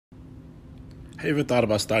Have you ever thought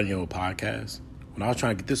about starting your own podcast? When I was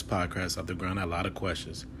trying to get this podcast off the ground, I had a lot of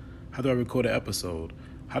questions. How do I record an episode?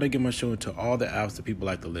 How do I get my show into all the apps that people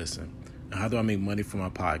like to listen? And how do I make money from my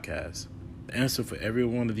podcast? The answer for every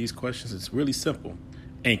one of these questions is really simple.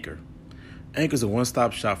 Anchor. Anchor is a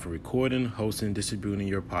one-stop shop for recording, hosting, and distributing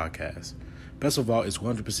your podcast. Best of all, it's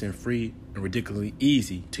 100% free and ridiculously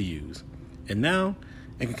easy to use. And now,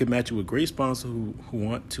 Anchor can match you with great sponsors who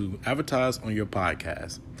want to advertise on your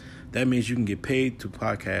podcast. That means you can get paid to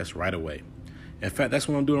podcast right away. In fact, that's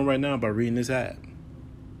what I'm doing right now by reading this ad.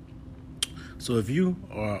 So if you've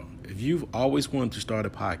always wanted to start a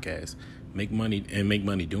podcast, make money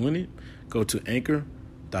doing it, go to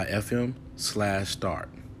anchor.fm/start.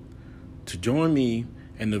 To join me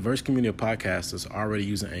and the diverse community of podcasters already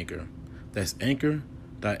using Anchor, that's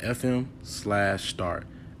anchor.fm/start.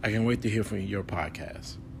 I can't wait to hear from your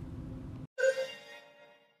podcast.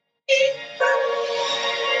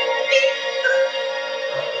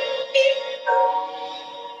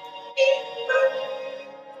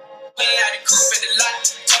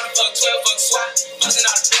 Busting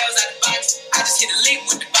all the bells out the box. I just hit a lick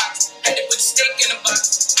with the box. Had to put the stick in the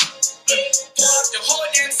box. Pour up the whole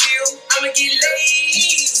damn seal. I'ma get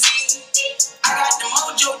lazy. I got the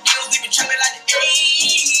mojo deals. We been trapping like the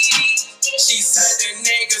 80s. She said the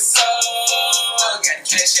nigga so. Got the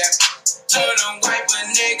cash out. Told him wipe a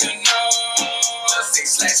nigga no.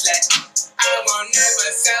 6//. I won't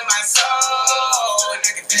never sell my soul. And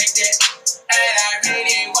I can fake that. And I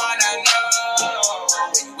really wanna know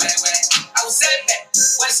where you at. I was set back,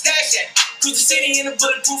 where the stash at? Cruise the city in a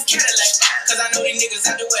bulletproof Cadillac. Cause I know these niggas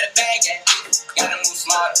out there where the bag at. Gotta move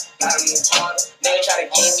smarter, gotta move harder. Nigga try to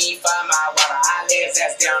give me 5 mile water. I lay his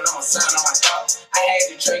ass down on my son, on my dog. I had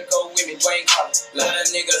the Draco with me, Dwayne Carter. Love the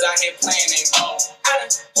niggas out here playing they ball. I done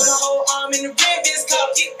put my whole arm in the red bitch car.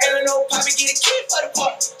 Get Eleanor Poppy, get a kid for the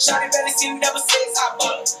party. Shotty barely seen me double six, I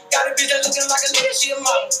bought her. Got a bitch that looking like a leader, she a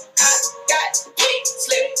model. I got the pink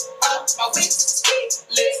slip up my waist, ski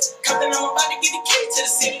lips. Compton, I'm about to get the key to the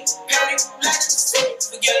city. Patty, black to the city.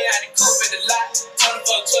 Forget it, I done cope at the lot. Told him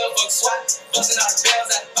for a 12-buck swat. Busting all the bells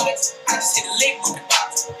out the box. I just hit a lick with the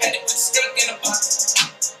box. Had to put the stick in the box.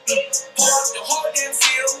 Pour up the whole damn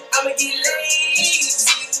field. I'ma get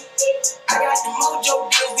lazy. I got the mojo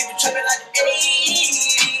deals. We been trapping like the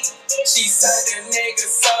 80s. She said the nigga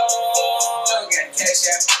so. Got cash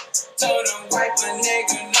out. Told him wipe a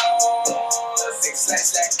nigga no.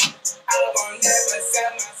 6//. I won't never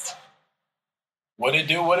sell my soul. What it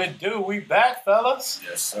do? We back, fellas.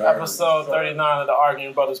 Yes, sir. Episode 39 of the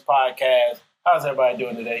Arguing Brothers podcast. How's everybody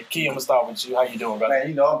doing today? Key, I'm going to start with you. How you doing, brother?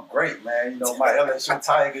 Man, I'm great, man. My LSU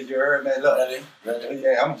Tigers, you heard, man. Look. Really?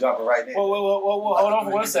 Yeah, I'm jumping right in. Whoa. Hold on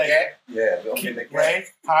for 1 second. Yeah, we'll get the Ray,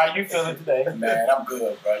 how are you feeling today? Man, I'm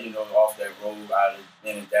good, bro. Off that road out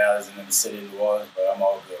in Dallas and in the city of New Orleans, but I'm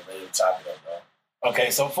all good. Ready to chop it up, bro.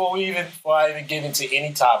 Okay, so before I even get into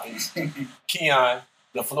any topics, Keon,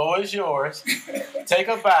 the floor is yours. Take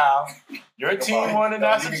a bow. Your team won the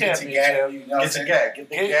national championship. Get your gag.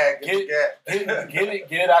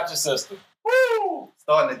 Get it out your system. Woo!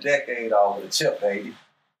 Starting the decade off with a chip, baby.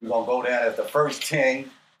 We're going to go down as the first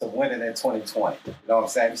team to win it in 2020. You know what I'm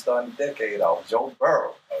saying? We're starting the decade off. Joe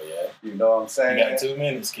Burrow. Oh, yeah. You know what I'm saying? You got 2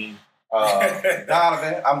 minutes, Key.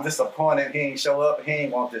 Donovan, I'm disappointed he ain't show up. He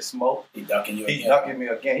ain't want this smoke. He ducking you again. He ducking me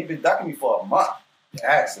again. He been ducking me for a month,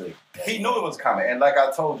 actually. He knew it was coming. And like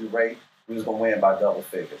I told you, Ray, we was going to win by double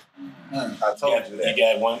figures. I told you that. You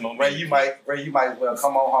got one more Ray, you might as well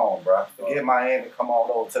come on home, bro. Forget Miami, come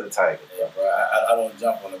on over to the Tigers. Yeah, bro. I don't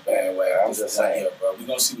jump on the bandwagon. I'm just saying, here, bro. We're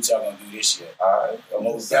going to see what y'all going to do this year. All right.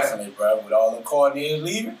 Most definitely, bro. With all them coordinators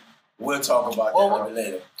leaving, we'll talk about that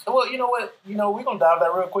later. Well, you know what? We're going to dive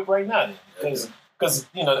that real quick right now. Because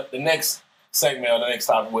the next segment or the next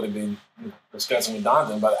topic would have been discussing with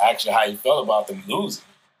Donovan about actually how he felt about them losing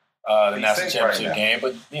the national championship game.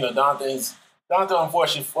 But, Donovan,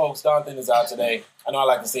 unfortunately, folks, Donovan is out today. I know I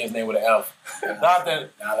like to say his name with an F. Donovan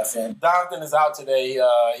is out today.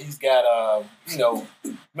 He's got,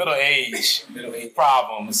 middle-age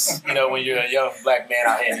problems, when you're a young black man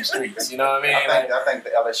out here in the streets. You know what I mean? I think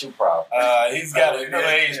the LSU problem. He's got a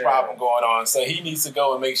middle-age problem going on. So he needs to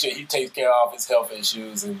go and make sure he takes care of his health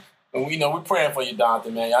issues. And we're praying for you,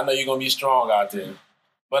 Donovan, man. I know you're going to be strong out there.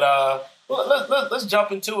 But let's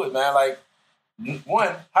jump into it, man. Like,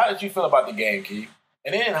 one, how did you feel about the game, Keith?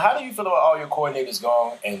 And then, how do you feel about all your coordinators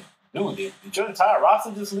gone? And, dude, did your entire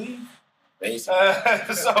roster just leave? Basically. How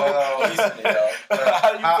do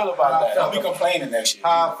you feel about that? Don't be complaining next year.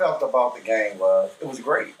 How I felt about the game was, it was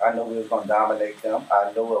great. I knew we was going to dominate them.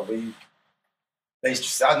 I knew I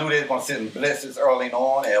knew they were going to sit in blitzes early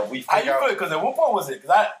on. And we How you feel? Because at what point was it?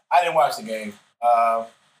 Because I didn't watch the game.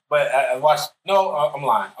 But I watched. No, I'm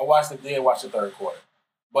lying. I did watch the third quarter.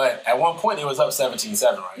 But at one point, it was up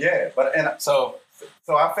 17-7, right? Yeah, so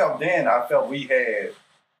I felt we had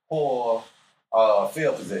poor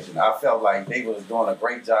field position. I felt like they was doing a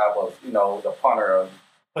great job of, the punter of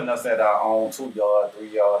putting us at our own 2-yard,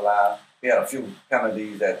 3-yard line. We had a few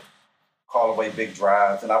penalties that called away big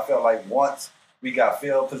drives, and I felt like once we got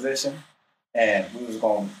field position and we was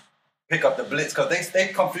going to pick up the blitz, because they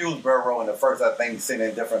confused Burrow in the first, I think,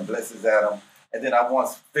 sending different blitzes at him. And then I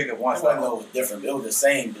figured it was different. It was the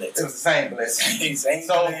same blitz. It was the same blitz.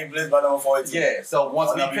 same blitz, but on 14. Yeah. So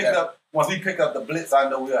once we picked up the blitz, I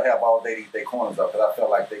know we'll have all their corners up, because I felt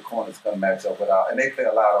like their corners couldn't match up and they play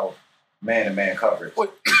a lot of man-to-man coverage.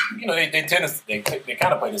 Well, they tend to they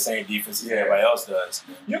kind of play the same defense as everybody else does.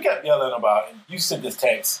 You kept yelling about. You sent this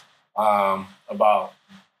text about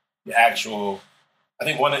the actual. I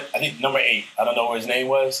think number 8. I don't know what his name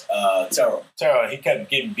was. Terrell. He kept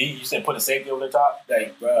getting beat. You said put a safety over the top.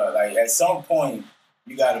 Like at some point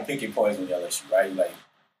you got to pick your poison with LSU, right? Like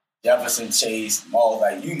Jefferson, Chase, Maul,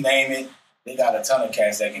 like you name it, they got a ton of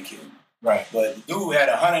cats that can kill you. Right. But dude had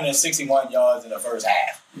 161 yards in the first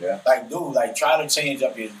half. Yeah. Like dude, try to change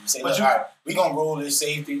up your say, look, all right, we gonna roll this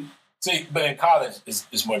safety. See, but in college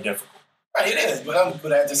it's more difficult. Right, it is.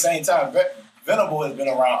 But at the same time, Venable has been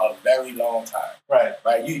around a very long time. Right.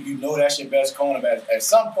 You know that's your best cornerback. At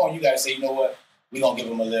some point, you got to say, you know what? We're going to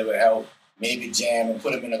give him a little bit of help. Maybe jam and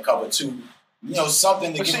put him in a cover 2.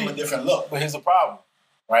 Something to give him a different look. But here's the problem,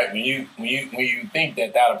 right? When you think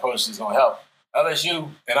that approach is going to help, LSU,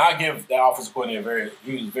 and I give that offensive coordinator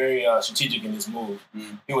he was very strategic in this move.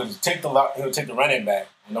 Mm-hmm. He would take the running back,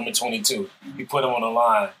 number 22. Mm-hmm. He put him on the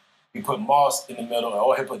line. He put Moss in the middle,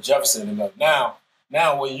 or he put Jefferson in the middle.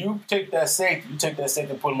 Now, when you take that safety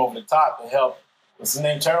and put him over the top to help, what's his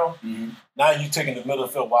name, Terrell? Mm-hmm. Now you're taking the middle of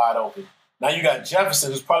the field wide open. Now you got Jefferson,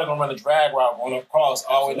 who's probably going to run a drag route, run across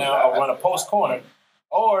all the way down, or run a post corner,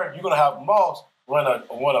 or you're going to have Moss run a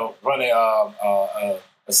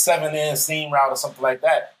 7-in seam route or something like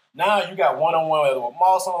that. Now you got one-on-one with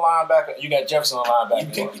Moss on the linebacker, you got Jefferson on the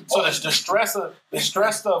linebacker. So the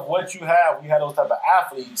stress of what you have those type of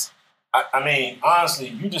athletes. I mean, honestly,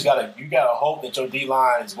 you gotta hope that your D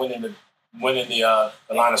line is winning the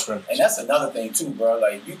line of scrimmage. And that's another thing too, bro.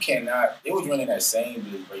 Like you cannot. They was running that same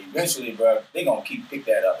blitz, but eventually, bro, they gonna pick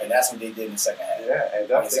that up, and that's what they did in the second half. Yeah,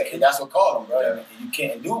 and that's what caught them, bro. Yeah. And you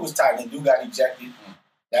can't. And dude was tight, and dude got ejected.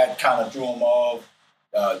 That kind of threw him off.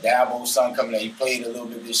 Dabo's son coming in, he played a little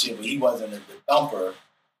bit this year, but he wasn't the thumper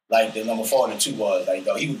like the number 4 and 2 was. Like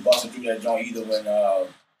though, he was busting through that joint either when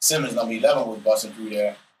Simmons number 11 was busting through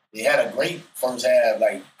there. They had a great first half,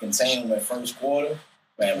 containing them in first quarter,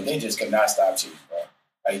 man, but they just could not stop Chiefs, bro.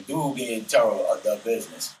 Like, dude gave Terrell the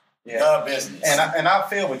business. Yeah. The business. And I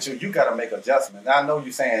feel with you, you got to make adjustments. I know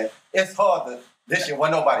you're saying it's hard this year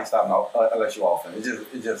when nobody stopping LSU offense.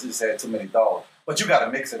 It just had too many dogs. But you got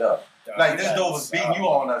to mix it up. This dude was beating you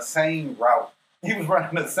on the same route. He was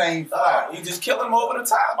running the same fly. He just killed him over the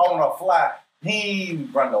top. On a fly. He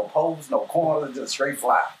ain't run no post, no corner, just straight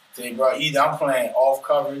fly. See, bro, either I'm playing off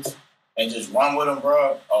coverage and just run with him,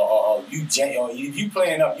 bro, or if you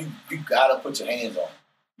playing up, you gotta put your hands on him.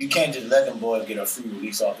 You can't just let them boys get a free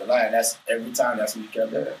release off the line. That's every time. That's what you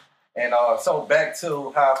kept doing. And so back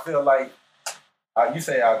to how I feel like you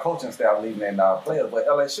say our coaching staff leaving and players, but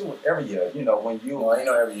LSU every year, when you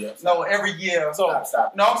every year. No, every year. So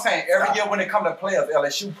stop. No, I'm saying every year when it comes to players,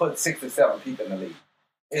 LSU put 6 to 7 people in the league.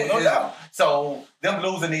 No doubt. So them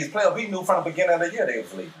losing these players, we knew from the beginning of the year they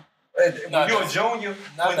was leaving. When you were a junior,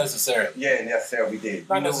 not necessarily. Yeah, necessarily we did.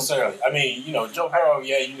 Not necessarily. I mean, Joe Harrow,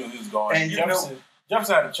 you knew he was going. And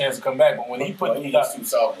Jefferson had a chance to come back, but when he put he got 2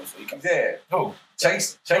 sophomores, so he comes. Yeah. Who?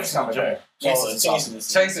 Chase coming back. Chase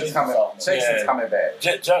is coming back.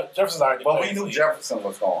 Jefferson's already. But we knew Jefferson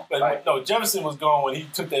was gone. But Jefferson was gone when he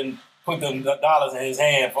put them dollars in his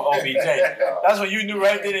hand for OBJ. That's when you knew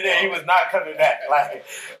right then and there he was not coming back. Like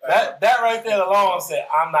that right there alone said,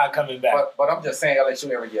 I'm not coming back. But I'm just saying LSU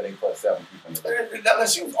every year they put 7 people in the league.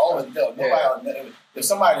 LSU was always done. If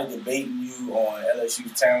somebody debating you on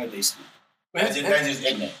LSU's talent, they stupid. That's just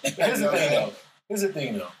ignorant. Here's the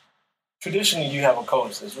thing though. Traditionally you have a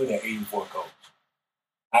coach that's really an 84 coach.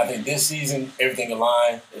 I think this season, everything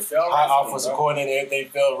aligned. It felt right. High offensive coordinator,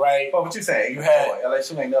 everything felt right. But what you saying? You had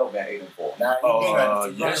LSU ain't never been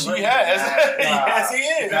 8-4. Yes, he has. Yes, he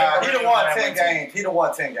is. He done won 10 games. He done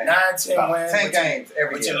won 10 games. 9-10 wins. 10 games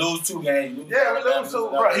every year. But you lose 2 games. We lose 2.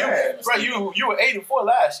 Bro, you were 8-4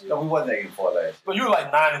 last year. No, we wasn't 8-4 last year. But you were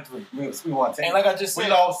like 9-3. We won 10. And like I just said, we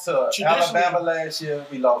lost to Alabama last year.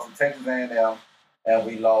 We lost to Texas A&M. and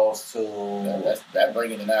we lost to that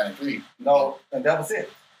bringing the 9-3. no, and that was it.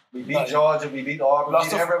 We beat No, Georgia, we beat Auburn,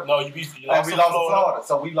 Lost we beat every, no, you and we lost lost to to Florida. Florida.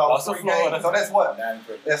 So we lost Lost to 3 Florida. games. So that's what? 9-3.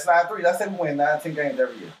 That's 9-3. That's if we win 19 games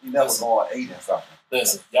every year. We never Listen. go on 8 and something.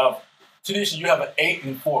 Listen, y'all. Tradition, you have an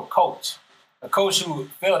 8-4 coach, a coach who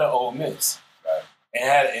failed at Ole Miss, Right.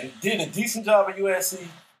 and did a decent job at USC,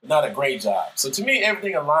 but not a great job. So to me,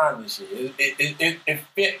 everything aligned this year. It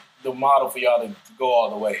fit the model for y'all to go all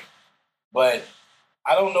the way. But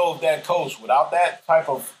I don't know if that coach, without that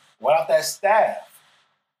staff,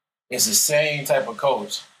 is the same type of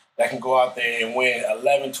coach that can go out there and win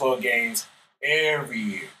 11, 12 games every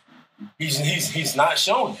year. He's not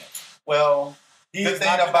shown that. Well, the He's thing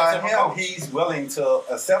not that about type of him, coach. he's willing to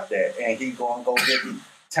accept that, and he's going to go get the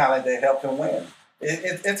talent that help him win.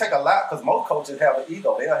 It take a lot because most coaches have an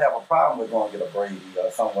ego. They'll have a problem with going to get a Brady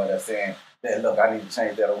or someone that's saying that, look, I need to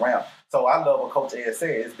change that around. So I love what Coach Ed said.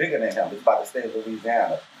 It's bigger than him. It's about the state of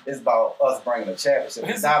Louisiana. It's about us bringing a championship.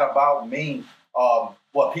 It's not about me,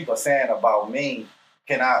 what people are saying about me.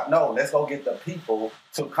 Let's go get the people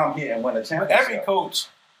to come here and win a But championship. every coach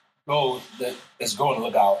is going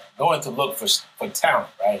to look for talent,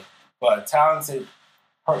 right? But a talented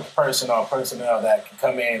person or personnel that can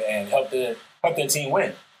come in and help their team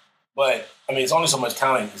win. But I mean, it's only so much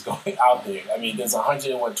talent is going out there. I mean, there's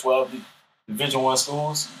 112 Division I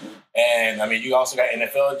schools, and I mean, you also got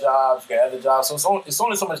NFL jobs, you got other jobs. So it's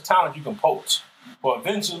only so much talent you can poach. But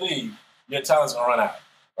eventually, your talent's gonna run out,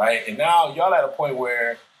 right? And now y'all at a point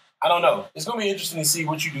where I don't know. It's gonna be interesting to see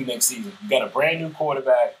what you do next season. You got a brand new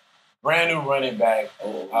quarterback, brand new running back.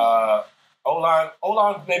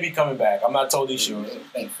 O-line may be coming back. I'm not totally sure. I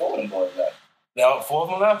think 4 of them boys left. Now 4 of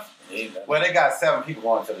them left. Well, they got 7 people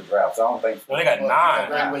going to the draft, so I don't think. No, they got Well, 9.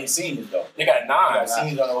 graduating seniors though. They got 9. Got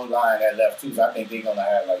seniors on the old line that left too, so I think they're gonna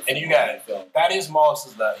have like. And you got Thaddeus Moss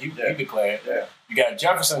is left. He declared. Yeah. You got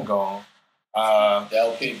Jefferson gone.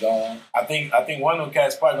 Del Pitt gone. I think one of them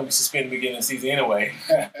cats probably gonna be suspended at the beginning of the season anyway.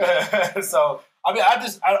 So I mean,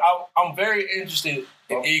 I'm very interested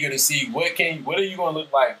and eager to see what are you gonna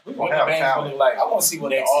look like? What the have band's talent. gonna look like? I want to see what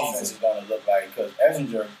the next offense season. is gonna look like because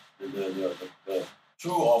Essinger, the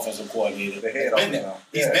true offensive coordinator, The head has been of there. them.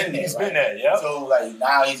 He's Yeah. been there. He's right? been there, yeah. So like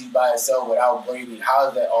now he's by himself without Brady.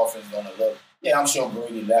 How's that offense gonna look? Yeah, I'm sure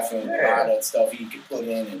Brady left him a lot of stuff he could put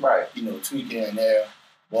in and Right. tweak here and there.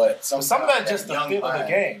 But Some of that's just the feel of the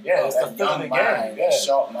game. Yeah, it's the feel of the game. Yeah.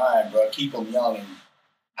 Sharp mind, bro. Keep him young, and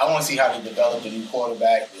I want to see how they develop a new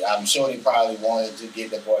quarterback. I'm sure they probably wanted to get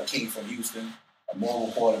that boy King from Houston, a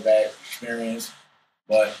mobile quarterback experience.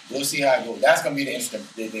 But we'll see how it goes. That's gonna be the interesting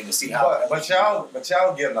thing to see how. But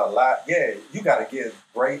y'all getting a lot. Yeah, you got to give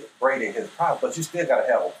Brady his props, but you still got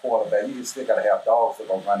to have a quarterback. You still got to have dogs that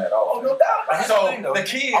gonna run that off. Oh, no doubt. Here's So the thing, though. the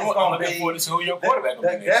key is I'm gonna looking be forward to who your quarterback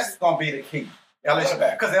will be. that's gonna be the key. LSU,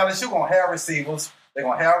 because LSU gonna have receivers. They're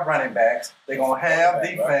gonna have running backs. They're gonna have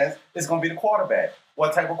Quarterback, defense. It's gonna be the quarterback.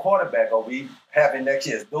 What type of quarterback are we having next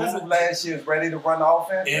year? Dude, last year is ready to run the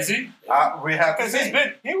offense. Is he? We have to Because see.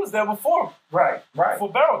 he was there before Right. Barrow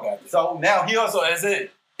got there. So now he also So is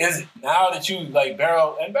it now that you like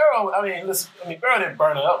Barrow and Barrow? I mean, Barrow didn't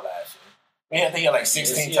burn it up last year. I think he had like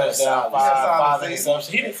 16 He had a touchdowns, solid- five he had a solid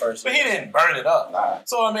interceptions. But he didn't burn it up. Nah.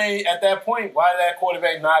 So I mean, at that point, why did that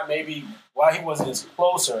quarterback why he wasn't as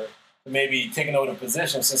closer to maybe taking over the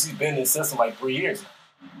position since he's been in the system like 3 years now?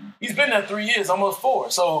 He's been there 3 years, almost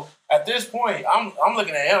 4. So at this point, I'm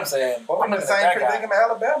looking at him saying, Well, I'm the looking same at that guy. predicament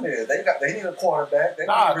Alabama is. They need a quarterback. They need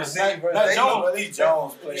Nah, a receiver. not They Jones.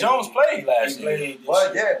 need- Jones played last He year. played this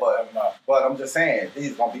But year. yeah, but I'm just saying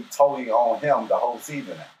he's gonna be totally on him the whole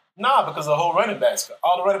season now. Nah, because all the running backs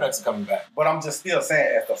are coming back. But I'm just still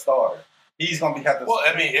saying as the starter, he's gonna have to. Well,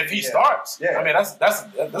 I mean, if he Yeah. starts, Yeah. I mean that's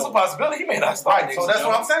a possibility. He may not start. Right. So that's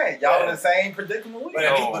what I'm saying. Y'all Yeah. in the same predicament we But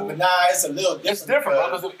are. no. But nah, it's a little different. It's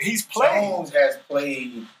different because he's played. Jones has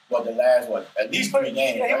played at He's least played. 3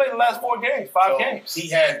 games. Yeah, he right? played the last 4 games, 5 games. He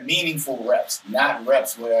has meaningful reps, not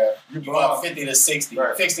reps where you block. go 50 to 60,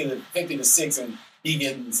 Right. 50 to 6, and he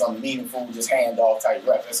getting some meaningful, just handoff type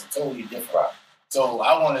reps. That's a totally different. Right. So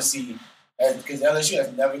I want to see, because LSU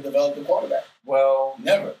has never developed a quarterback. Well,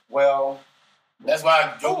 Never. That's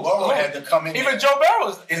why Joe Burrow had to come in. Even Joe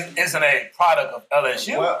Barrow isn't a product of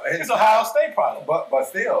LSU. Well, He's an Ohio State product. but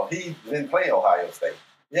still, he didn't play Ohio State.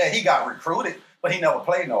 Yeah, he got recruited, but he never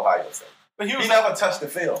played in Ohio State. But He never touched the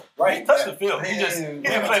field. he touched the field. He didn't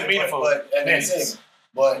play meaningful minutes.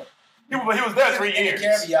 But He was there 3 and years.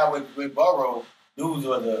 the caveat with Burrow, dude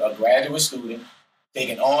was a graduate student,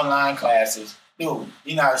 taking online classes. Dude,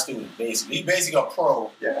 he's not a student, basically. He's basically a pro,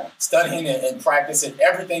 Yeah. studying and practicing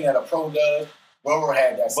everything that a pro does. Burrow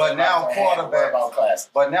had that. But now about class.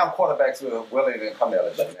 But now quarterbacks will willing to come to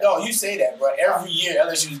LSU. No, you say that, bro. Every year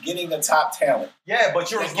LSU is getting the top talent. Yeah, but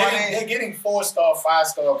they're getting 4-star,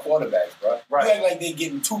 5-star quarterbers, bro. Right. You act like they're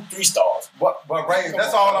getting 2-3 stars. But Ray,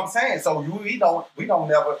 that's all I'm saying. So we don't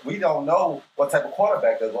know what type of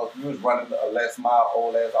quarterback that was. You was running a Les Miles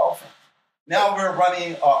old ass offense. Now we're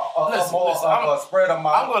running a spread amount.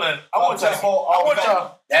 I want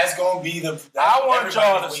y'all. That's gonna be the. I want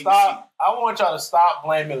y'all to stop. I want y'all to stop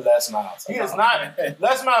blaming Les Miles. He is not.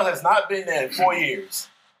 Les Miles has not been there in 4 years.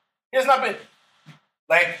 He has not been.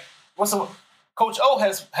 Like Coach O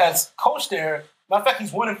has coached there. Matter of fact,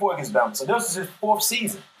 he's winning 4 against Bama. So this is his 4th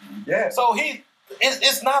season. Yeah. So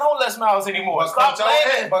it's not on Les Miles anymore. But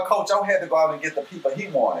Coach O had to go out and get the people he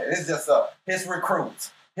wanted. It's just his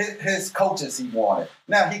recruits. His coaches he wanted.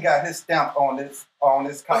 Now he got his stamp on this but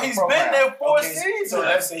he's program. been there 4 seasons. So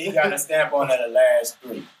let's say he got a stamp on the last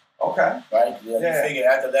 3. Okay. Right? Yeah. You figure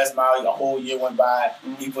after Les Miles, a whole year went by,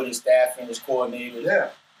 he put his staff in, his coordinators. Yeah.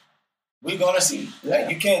 We're gonna see. Like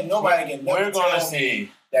nobody can never tell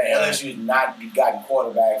me that LSU has not gotten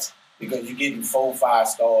quarterbacks because you're getting 4-5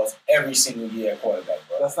 stars every single year at quarterback,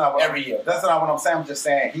 bro. That's not what every year. That's not what I'm saying. I'm just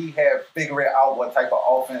saying he had figured out what type of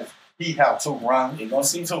offense he have to run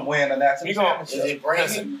to win a national championship. Is it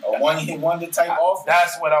Brady? A one-hit wonder type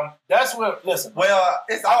offense? Listen. Well,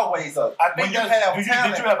 it's always I think when you have talent.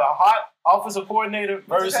 Did you have a hot offensive coordinator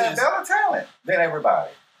versus? We just had better talent than everybody.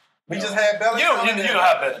 We just had better talent. You don't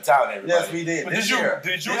have better talent than everybody. Yes, we did. But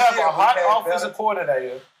did you have a hot offensive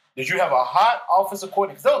coordinator? Did you have a hot offensive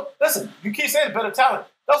coordinator? So, listen, you keep saying better talent.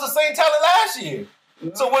 That was the same talent last year.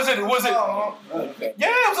 So was it? Yeah,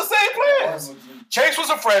 it was the same players. Chase was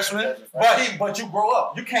a freshman, but you grow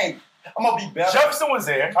up. You can't. I'm gonna be better. Jefferson was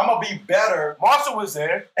there. I'm gonna be better. Marshall was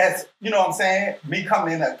there. As you know, what I'm saying, me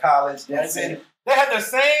coming in at college. They had the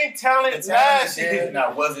same talent last year.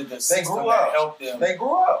 Now, was it the system that helped them? They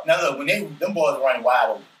grew up. Now look, when them boys were running wide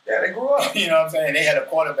open. Yeah, they grew up. You know what I'm saying? They had a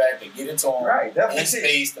quarterback to get it to them, right? In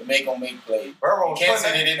space to make them make plays. Burrow you can't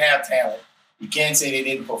say they didn't have talent. You can't say they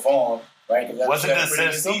didn't perform, right? Because was it the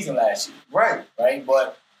pretty good season last year, right?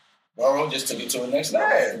 But Burrow just took it to the next level.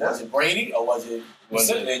 Yeah, was it Brady or was it?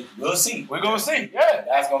 We'll see. We're gonna see. Yeah,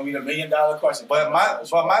 that's gonna be the $1 million question. But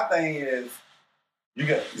my thing is,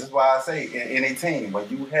 this is why I say in a team, when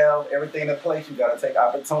you have everything in place, you got to take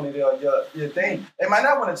opportunity of your thing. They might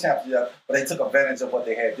not win a championship, but they took advantage of what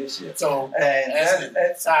they had this year. So,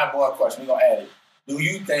 that's sidebar question. We're gonna add it. Do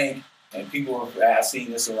you think, and people have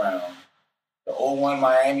seen this around, the 01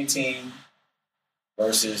 Miami team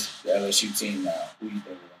versus the LSU team now? Who do you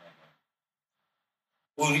think?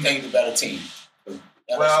 Who do you think is the better team?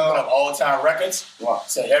 LSU put up all-time records.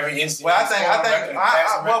 So every instance. Well, I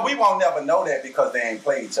think we won't never know that because they ain't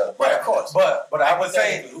played each other. But of course. But I would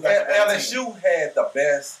say LSU had the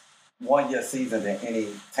best one-year season than any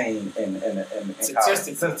team in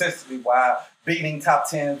statistically wise, beating top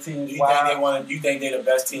 10 teams. You think they're the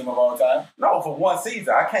best team of all time? No, for one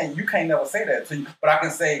season. You can't never say that to you. But I can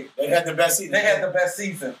say they had the best season. They had the best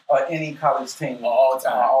season of any college team of all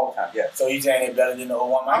time. All time, yeah. So you saying they're better than the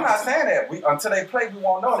 01 Miami? I'm not saying that. Until they play, we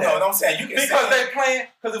won't know that. No, I'm saying you can because they playing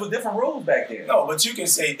because it was different rules back then. No, but you can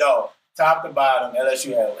say top to bottom,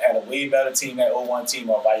 LSU had a way better team than 01 team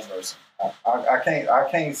or vice versa. I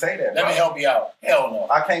can't say that. Let me help you out. Hell no.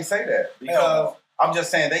 I can't say that because I'm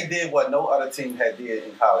just saying they did what no other team had did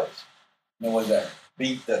in college. And what's that?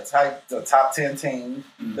 Beat the top 10 teams,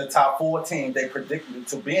 the top 4 teams they predicted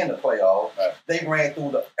to be in the playoffs. Right. They ran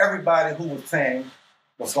through everybody who was saying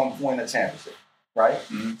was going to win the championship. Right?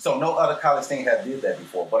 Mm-hmm. So no other college team had did that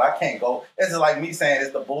before. But I can't go. It's like me saying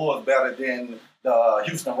it's the Bulls better than the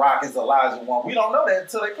Houston Rockets, Elijah one. We don't know that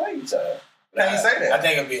until they play each other. Can you say that? I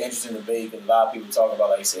think it'd be an interesting debate because a lot of people talk about,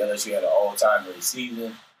 like you said, LSU had an all-time great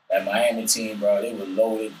season. That Miami team, bro, they were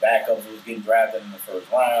loaded. Backups was getting drafted in the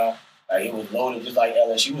first round. Like, it was loaded just like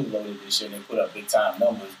LSU was loaded this year. They put up big-time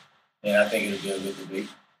numbers. And I think it'll be a good debate.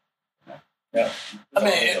 Yeah. I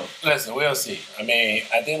mean, listen, we'll see. I mean,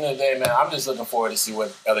 at the end of the day, man, I'm just looking forward to see what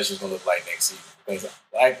LSU's going to look like next season.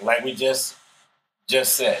 Because, like we just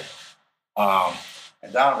said,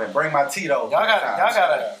 and Donovan, bring my Tito's. Y'all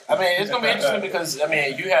gotta. I mean, it's gonna be interesting because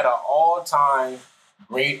you had an all-time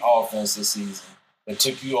great offense this season that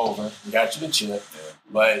took you over, and got you the chip. Yeah.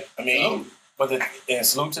 But I mean, and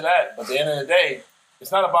salute to that. But at the end of the day,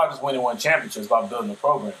 it's not about just winning one championship. It's about building a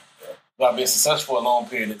program. Yeah. It's about being successful for a long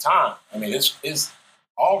period of time. I mean, it's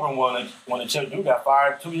Auburn won a chip. Dude got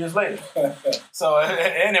fired 2 years later. So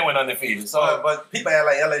and they went undefeated. So but people act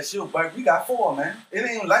like LSU, but we got 4, man. It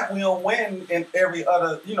ain't like we don't win in every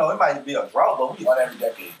other. It might be a draw, but we won every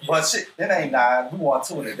decade. But shit, it ain't 9. We won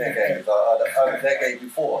 2 in the decade, the other decade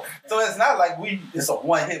before. So it's not like it's a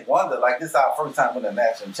one-hit wonder. Like this is our first time winning a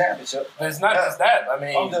national championship. But it's not just that. I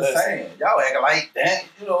mean, I'm just saying, y'all acting like that.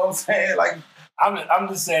 You know what I'm saying? Like I'm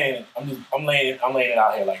just saying. I'm laying it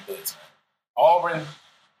out here like this. Auburn.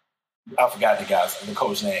 I forgot the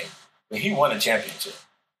coach's name, but he won a championship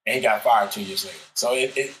and he got fired 2 years later. So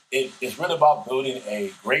it's really about building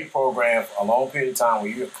a great program for a long period of time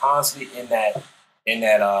where you're constantly in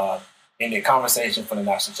the conversation for the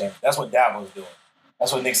national championship. That's what Dabo's doing.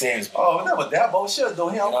 That's what Nick Saban's doing. Oh, that's what Dabo should do.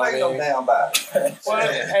 He don't play no damn body. Well,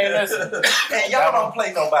 hey, listen. And y'all don't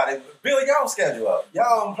play nobody. Build y'all schedule up.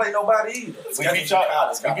 Y'all don't play nobody either. We beat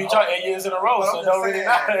y'all 8 years in a row, so it don't really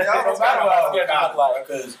matter. It Y'all don't matter what our schedule look like.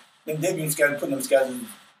 Because they've been putting them schedules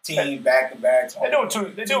team back to back. They're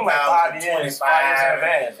doing like 5 years in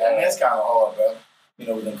advance. I mean, that's kind of hard,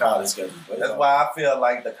 bro. With them college schedules. That's why I feel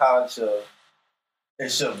like the college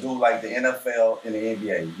should do like the NFL and the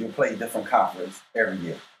NBA. You play different conference every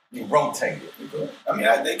year. You rotate it. I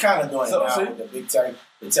mean, they kind of doing it now with the Big Tech,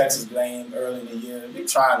 the Texas game early in the year. They're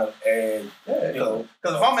trying to add,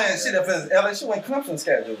 Because if I'm in shit, if it's LSU and Clemson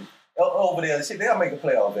schedule over there, shit, they'll make a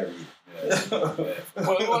playoff every year.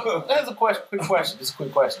 Well, there's a quick question. Just a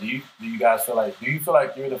quick question. Do you guys feel like you're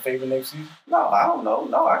the favorite next season? No, I don't know.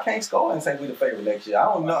 No, I can't score and say we're the favorite next year. I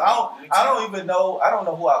don't know. I don't even know. I don't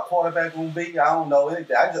know who our quarterback will be. I don't know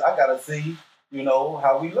anything. I gotta see,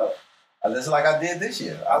 how we look. Just like I did this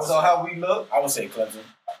year. I saw how we look. I would say Clemson.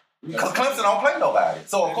 Because Clemson don't play nobody.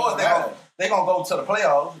 So of course they're gonna go to the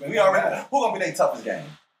playoffs. Who gonna be their toughest game?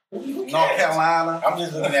 North Carolina. I'm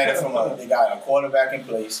just looking at it from they got a quarterback in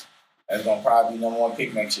place that's gonna probably be #1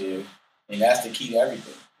 pick next year, and that's the key to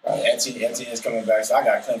everything. Right? Etienne's coming back, so I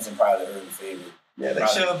got Clemson probably the early favorite. Yeah, they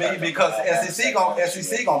should be because SEC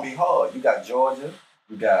gonna be hard. You got Georgia,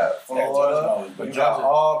 you got Florida, you got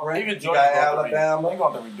Auburn, even you got Alabama. They're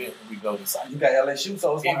going to rebuild the side. You got LSU,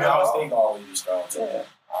 so it's gonna be hard. hard. State always be strong too. Yeah.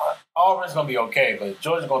 Auburn's going to be okay, but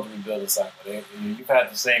Georgia's going to rebuild the cycle. You've had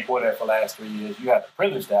the same quarterback for the last 3 years. You had the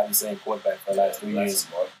privilege to have the same quarterback for the last 3 years.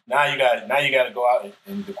 Now you got to go out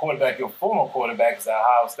and the quarterback, your former quarterback, is at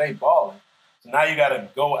Ohio State balling. So now you got to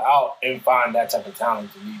go out and find that type of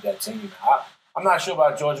talent to lead that team. I'm not sure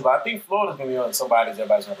about Georgia, but I think Florida's going to be somebody that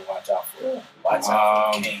everybody's going to watch out for. Yeah. Watch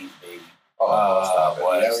out for King, baby. Stop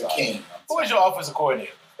it. Eric King. Who is your offensive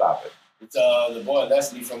coordinator? Stop it. It's the boy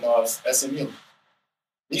Leslie from SMU.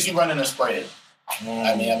 He's running a spread.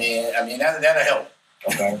 I mean that'll help.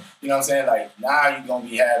 Okay. You know what I'm saying? Like now you're gonna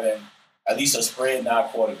be having at least a spread now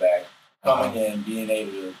quarterback coming in, being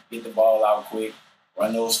able to get the ball out quick,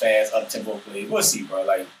 run those fast up tempo plays. We'll see, bro.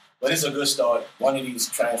 But it's a good start. One of these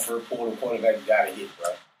transfer portal quarterbacks you gotta hit,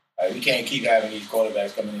 bro. We can't keep having these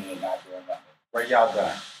quarterbacks coming in and not doing nothing. Where y'all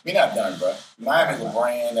done? We're not done, bro. Miami's a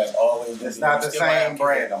brand that's always. It's not the same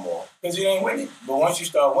brand no more. Because you ain't winning. But once you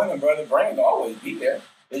start winning, bro, the brand will always be there.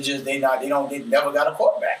 It's just they never got a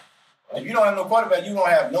quarterback. If you don't have no quarterback, you don't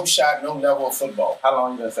have no shot, no level of football. How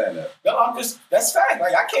long you been saying that? No, that's fact.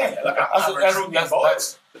 Like I can't.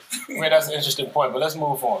 That's an interesting point, but let's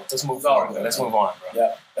move on. Let's move on, bro.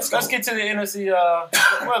 Yeah. Let's get to the NFC. The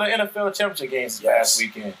NFL championship games this past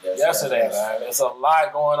weekend. Yesterday, man. There's a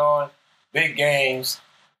lot going on. Big games.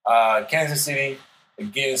 Kansas City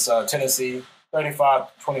against Tennessee.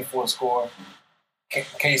 35-24 score.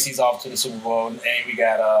 Casey's off to the Super Bowl, and we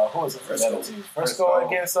got who was it? Frisco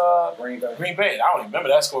against Green Bay. I don't even remember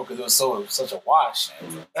that score because it was such a wash.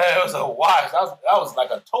 It was a wash. That was like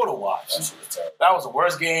a total wash. That was the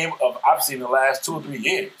worst game I've seen in the last 2 or 3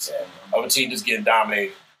 years of a team just getting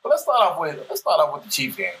dominated. But let's start off with the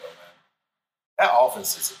Chiefs game, though, man. That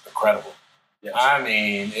offense is incredible. Yes. I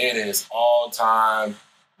mean, it is all time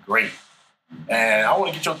great, and I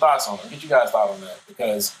want to get your thoughts on it. Get you guys' thoughts on that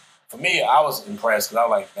because. For me, I was impressed because I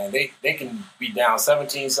was like, man, they can be down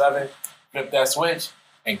 17-7, flip that switch,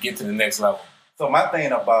 and get to the next level. So my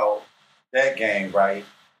thing about that game, right,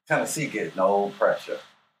 Tennessee get no pressure.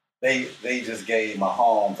 They just gave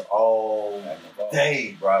Mahomes all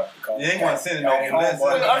day, bro. They weren't sending no blitzes.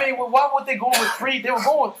 I mean, why would they go with three? They were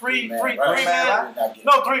going with three man. Three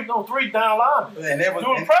down linemen. And they was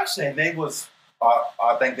doing pressure. And they was,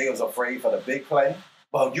 I think they was afraid for the big play.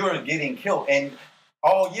 But you're getting killed. And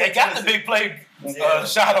all year, they got the big play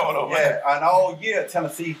shot on them. Yeah, and all year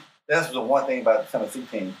Tennessee. That's the one thing about the Tennessee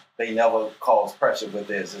team. They never cause pressure with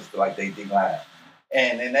this. It's like they D-line.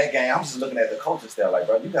 And in that game, I'm just looking at the coaching staff like,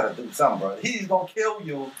 bro, you got to do something, bro. He's going to kill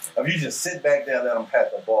you if you just sit back there and let him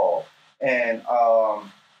pat the ball. And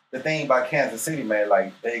the thing about Kansas City, man,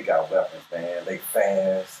 like, they got weapons, man. They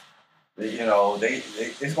fast.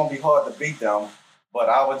 It's going to be hard to beat them. But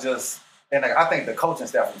I would just, and I think the coaching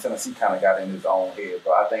staff from Tennessee kind of got in his own head,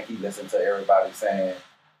 bro. I think he listened to everybody saying,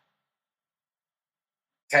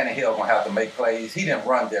 Tannehill gonna have to make plays. He didn't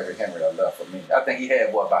run Derrick Henry enough for me. I think he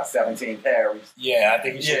had about 17 carries. Yeah, I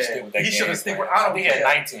think he should have stick with that. He should have stick with. I think he had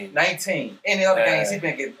 19. 19. Any other games, he's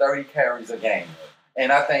been getting 30 carries a game,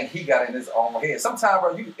 and I think he got in his own head. Sometimes,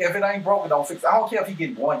 bro, if it ain't broken, don't fix it. I don't care if he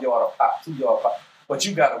getting 1 yard a pop, 2 yard a pop, but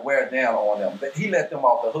you got to wear down on them. He let them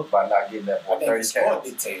off the hook by not getting that ball 30 carries.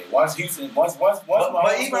 Once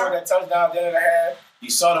Mahomes scored that touchdown at the end of the half, you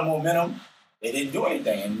saw the momentum. They didn't do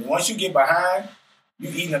anything, and once you get behind. You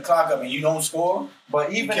eating the clock up and you don't score,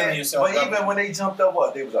 but even when they jumped up,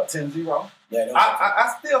 they was up 10-0. Yeah,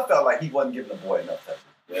 I still felt like he wasn't giving the boy enough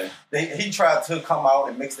touches. Yeah, he tried to come out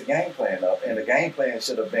and mix the game plan up, and the game plan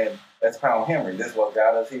should have been let's pound Henry. This is what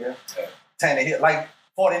got us here. Yeah. Tannehill, like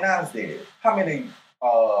 49ers did. How many?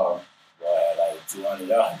 Like 200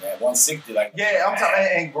 yards, man. 160, like I'm talking.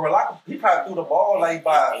 And Grolak, he probably threw the ball like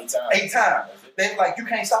by 8 times. They like you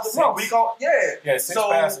can't stop the run. We go, 6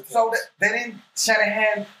 passes. So they didn't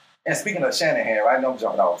Shanahan. And speaking of Shanahan, I know I'm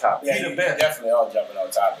jumping off topic. Yeah, you definitely are jumping on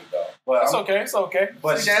topic though. But it's okay.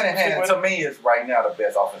 But Shanahan to me is right now the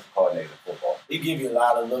best offensive coordinator in football. He give you a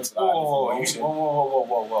lot of looks. Whoa.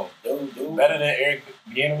 Dude. Better than Eric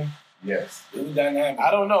Bieniemy? Yes. Dude dynamic. I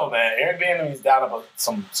don't know, man. Eric Bieniemy's down up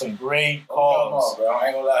some great calls. Bro. I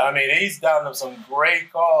ain't gonna lie. I mean, he's down up some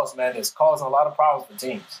great calls, man. It's causing a lot of problems for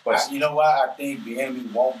teams. But you know why? I think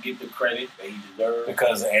Bieniemy won't get the credit that he deserves.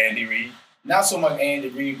 Because of Andy Reid. Not so much Andy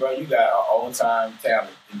Reid, bro. You got an all-time talent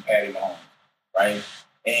in Patty Mahomes, right?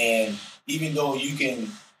 And even though you can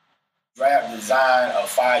design a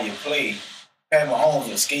fire play, Patty Mahomes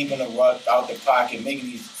escaping the rush out the pocket, making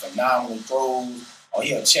these phenomenal throws, or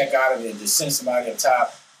he'll check out of it and just send somebody up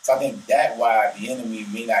top. So I think that's why the enemy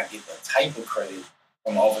may not get the type of credit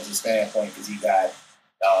from an offensive standpoint because he got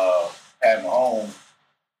Pat Mahomes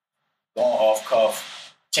going off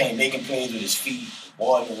cuff, making plays with his feet,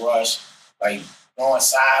 avoiding the rush, like throwing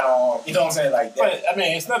sidearm. You know what I'm saying? Like that. But, I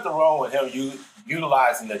mean, it's nothing wrong with him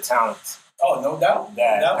utilizing the talents. Oh, no doubt.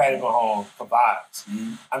 That Patty Mahomes provides.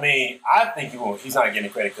 Mm-hmm. I mean, I think he's not getting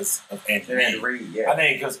credit because of Andy Reid. Yeah. I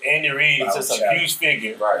think because Andy Reid is just a huge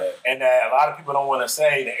figure. Right. And that a lot of people don't want to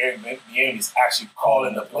say that Eric Bieniemy's actually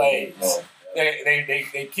calling the plays. No.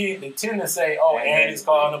 They tend to say, Andy's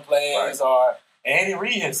calling the plays, or Andy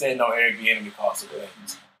Reid has said, no, Eric Bieniemy calls the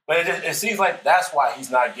plays. But it seems like that's why he's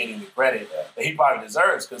not getting the credit that he probably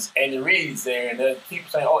deserves because Andy Reid's there and they keep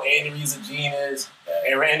saying, Andy Reid's a genius,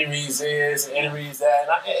 and Andy Reid's this, and Andy Reid's that.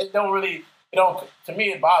 And to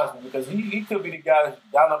me, it bothers me because he could be the guy that's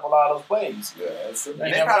down up a lot of those plays. Yeah, that's true.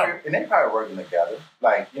 And they probably working together.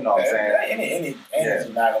 Like, you know what I'm saying?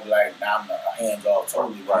 Andy's not going to be like, I'm hands off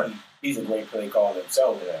totally. Right. He's a great play caller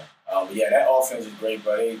himself. Yeah. But that offense is great,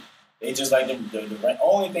 but they just like the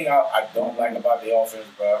only thing I don't like about the offense,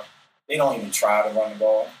 bro, they don't even try to run the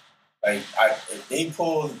ball. Like, if they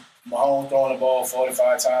pull Mahomes throwing the ball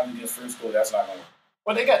 45 times against first school, that's not going to work.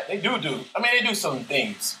 Well, they do some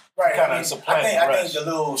things. Right. I think the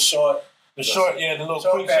little short... The little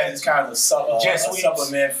short pass is kind of a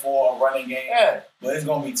supplement for a running game. Yeah. But it's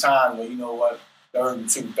going to be times where, you know what, 3rd and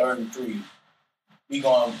 2, 3rd and 3, we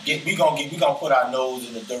gonna put our nose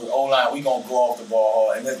in the dirt. O-line, we gonna go off the ball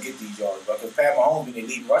hard and let's get these yards. Because Pat Mahomes been the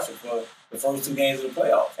lead rusher for the first 2 games of the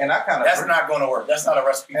playoffs. And that's not gonna work. That's not a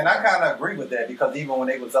recipe. And I kind of agree with that because even when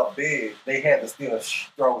they was up big, they had to still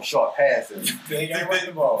throw short passes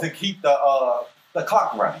to keep the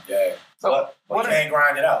clock running. Yeah. But you can't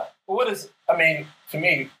grind it out. To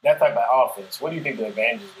me, that type of offense, what do you think the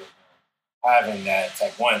advantage is having that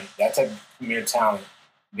type of premier talent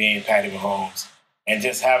being Patty Mahomes? And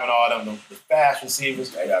just having all them the fast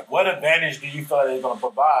receivers, what advantage do you feel they're going to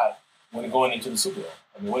provide when going into the Super Bowl?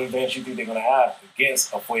 I mean, what advantage do you think they're going to have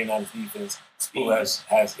against a 49ers defense who has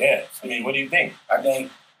I mean, what do you think? I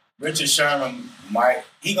think Richard Sherman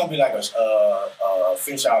he's going to be like a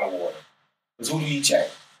fish out of water. Because who do you check?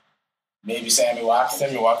 Maybe Sammy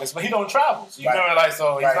Watkins. But he don't travel. So you remember, he's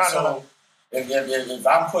not going to... If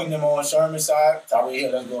I'm putting him on Sherman's side, Tyreek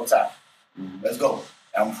Hill, let's go top. Mm-hmm. Let's go.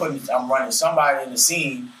 I'm running somebody in the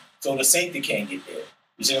seam so the safety can't get there.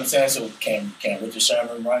 You see what I'm saying? So can Richard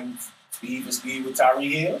Sherman run speed for speed with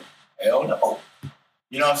Tyreek Hill? Hell no.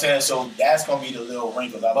 You know what I'm saying? So that's going to be the little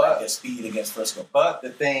wrinkles. I like their speed against Frisco. But the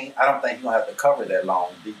thing, I don't think you're going to have to cover that long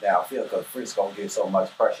deep downfield because Frisco gets so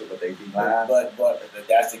much pressure with their D-line. But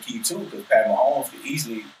that's the key, too, because Pat Mahomes could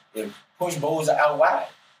easily push Bowles out wide.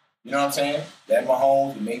 You know what I'm saying? Let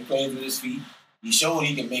Mahomes can make plays with his feet. He showed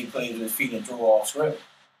he can make plays with his feet and throw off script.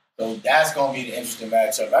 So that's going to be the interesting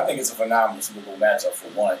matchup. I think it's a phenomenal Super Bowl matchup for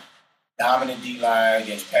one. Dominant D-line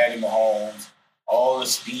against Patty Mahomes. All the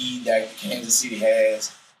speed that Kansas City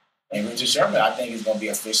has. And Richard Sherman, I think, is going to be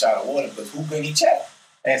a fish out of water because who can he check?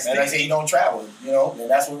 And like I say, he don't travel, you know? And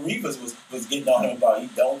that's what Reeves was getting on him about. He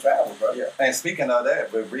don't travel, bro. Yeah. And speaking of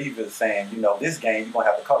that, with Reeves saying, you know, this game, you're going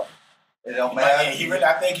to have to cover. It don't matter. I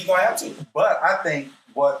think he's going to have to. But I think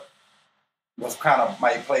what was kind of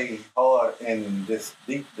might play hard in this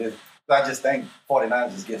I just think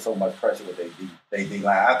 49ers just get so much pressure with their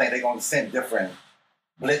D-line. I think they're going to send different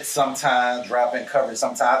blitz sometimes, drop in coverage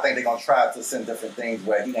sometimes. I think they're going to try to send different things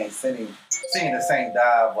where he ain't seeing the same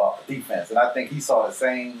dive of defense. And I think he saw the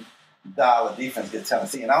same dial of defense get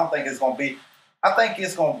Tennessee. And I don't think it's going to be – I think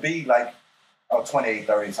it's going to be like a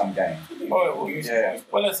 28-30 some game. Yeah.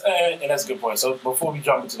 Well, and that's a good point. So before we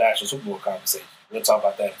jump into the actual Super Bowl conversation, we'll talk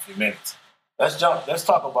about that in a few minutes. Let's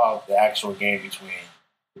talk about the actual game between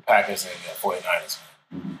the Packers and the 49ers.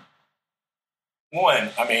 Mm-hmm. One,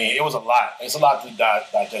 I mean, it was a lot. It's a lot to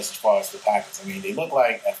digest as far as the Packers. I mean, they looked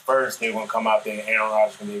like at first they were going to come out there and Aaron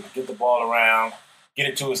Rodgers was going to get the ball around, get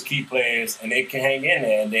it to his key players, and they can hang in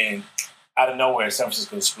there. And then out of nowhere, San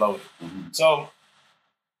Francisco exploded. Mm-hmm. So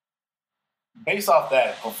based off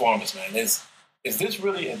that performance, man, is this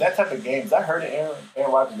really that type of game? Is that hurting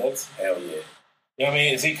Aaron Rodgers' legs? Hell yeah. You know what I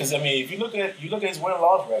mean? Because I mean, if you look at his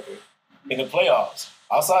win-loss record in the playoffs,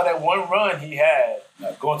 outside that one run he had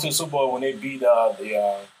going to the Super Bowl when they beat the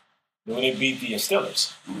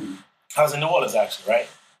Steelers. Mm-hmm. I was in New Orleans actually, right?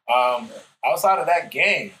 Outside of that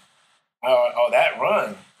game or that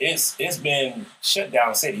run, it's been shut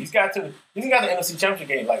down city. He's got the NFC Championship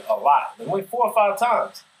game like a lot. They went 4 or 5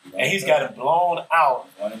 times, and he's got it blown out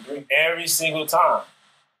 1-3 every single time.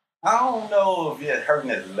 I don't know if it's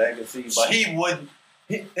hurting his legacy, but he wouldn't.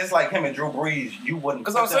 It's like him and Drew Brees. You wouldn't.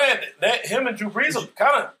 Because I'm saying that him and Drew Brees are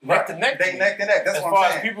kind of neck to neck. They neck to neck. That's as what far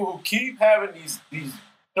I'm saying. As people who keep having these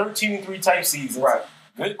 13-3 type seasons, right?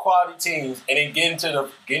 Good quality teams, and then get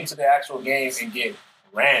into the actual game and get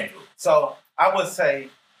ran through. So I would say,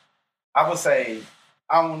 I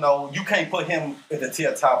don't know. You can't put him at the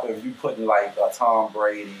tier top if you putting like Tom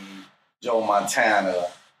Brady, Joe Montana.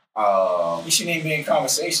 He shouldn't even be in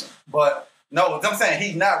conversation. But no, I'm saying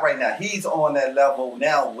he's not right now. He's on that level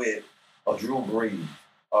now with a Drew Brees,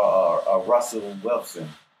 a Russell Wilson,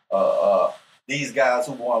 these guys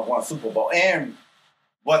who won one Super Bowl. And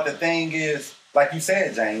but the thing is, like you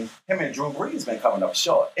said, James, him and Drew Brees been coming up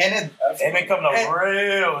short. And they've been coming up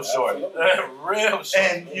real short. Real short.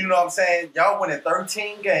 And you know what I'm saying? Y'all winning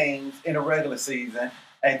 13 games in the regular season,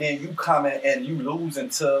 and then you coming and you losing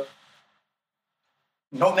to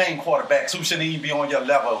no-name quarterbacks who shouldn't even be on your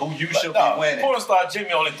level, who you should be winning. Porn star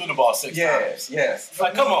Jimmy only threw the ball 6 times. Yes.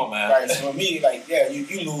 Like, come on, man. Right, so for me, like, yeah, you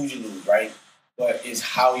lose, right? But it's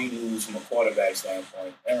how you lose from a quarterback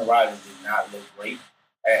standpoint. Aaron Rodgers did not look great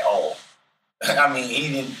at all. I mean, he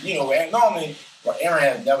didn't, you know, and normally Aaron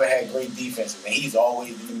has never had great defenses, and he's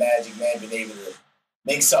always been the magic man, been able to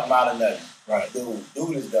make something out of nothing. Right.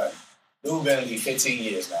 Dude is done. Dude been in the league 15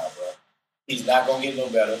 years now, bro. He's not going to get no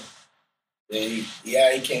better. He's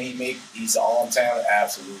an arm talent,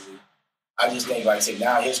 absolutely. I just think, like I say,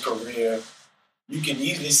 now his career, you can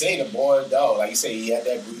easily say the boy, dog, like you say, he had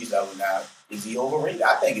that Brees level now. Is he overrated?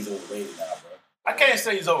 I think he's overrated now, bro. I can't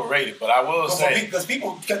say he's overrated, but I will say. Because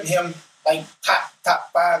people putting him like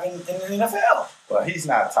top 5 in the NFL. Well, he's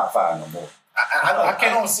not top 5 no more. I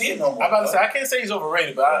don't see it no more. I'm about to say, I can't say he's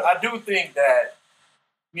overrated, but I do think that,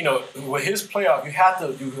 you know, with his playoff, you have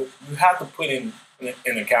to put in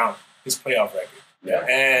account his playoff record. Yeah.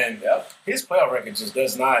 And his playoff record just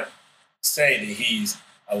does not say that he's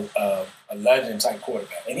a legend type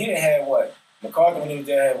quarterback. And he didn't have what? McCarthy when he was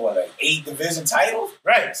there had what, like 8 division titles?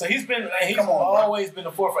 Right. So he's always been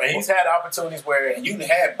the forefront. And he's had opportunities where you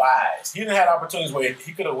didn't have buys. He didn't have opportunities where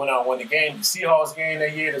he could have went out and won the game. The Seahawks game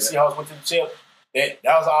that year, the Seahawks went to the chip. That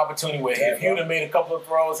was an opportunity where if he would have made a couple of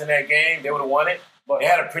throws in that game, they would have won it. But they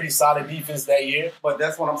had a pretty solid defense that year. But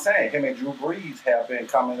that's what I'm saying. Him and Drew Brees have been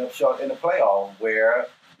coming up short in the playoffs where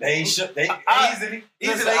they should easily.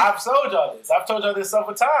 I've told y'all this. I've told y'all this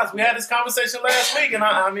several times. We had this conversation last week, and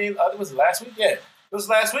I mean, it was last week. Yeah, it was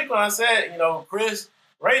last week when I said, you know, Chris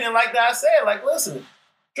Raiden, like that. I said, like, listen,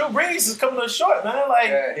 Drew Brees is coming up short, man.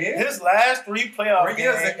 Like his last 3 playoff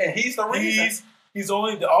games, and he's the reason.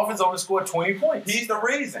 the offense only scored 20 points. He's the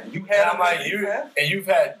reason. You And had I'm him like, defense. you've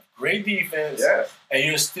had great defense, Yes. and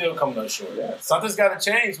you're still coming up short. Yes. Something's got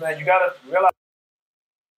to change, man. You got to realize.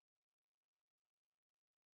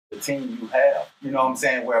 The team you have. You know what I'm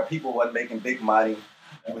saying? Where people wasn't making big money.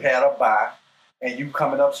 You had a bye, and you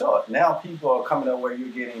coming up short. Now people are coming up where you're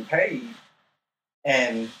getting paid,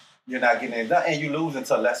 and you're not getting it done, and you losing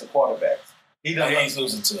to lesser quarterbacks. He's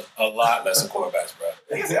losing to a lot lesser quarterbacks, bro.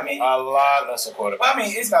 I mean, A lot lesser quarterbacks. well, I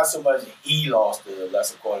mean, it's not so much he lost to the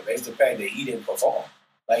lesser quarterback. It's the fact that he didn't perform.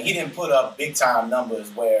 Like, he didn't put up big-time numbers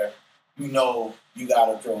where you know you got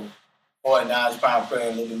to throw 49 pound playing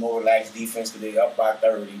a little bit more relaxed defense because they're up by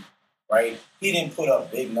 30, right? He didn't put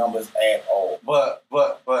up big numbers at all.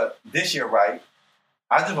 But this year, right?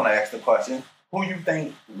 I just want to ask the question: who you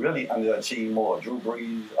think really underachieved more, Drew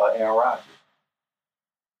Brees or Aaron Rodgers?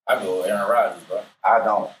 I go Aaron Rodgers, bro. I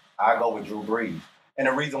don't. I go with Drew Brees, and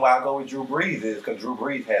the reason why I go with Drew Brees is because Drew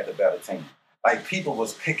Brees had the better team. Like, people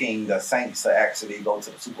was picking the Saints to actually go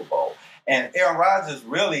to the Super Bowl, and Aaron Rodgers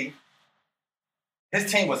really,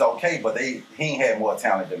 his team was okay, but he ain't had more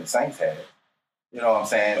talent than the Saints had. You know what I'm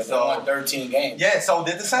saying? But they won 13 games. Yeah, so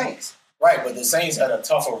did the Saints. Right, but the Saints had a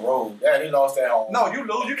tougher road. Yeah, they lost at home. No, you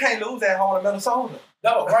lose. You can't lose at home in Minnesota.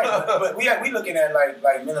 No, right. but we looking at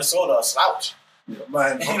like Minnesota a slouch.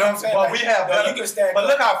 Man, You know what I'm saying? But Like, we have no, better. you can stand But up.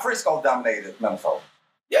 look how Frisco dominated Minnesota.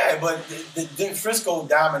 Yeah, but the Frisco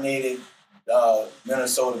dominated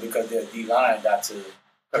Minnesota because their D-line got to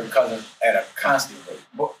Kirk Cousins at a constant rate.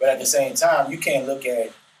 But at the same time, you can't look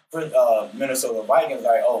at Minnesota Vikings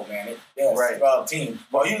like, oh, man, they're a Right. strong team.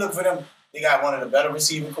 Well, you look for them, they got one of the better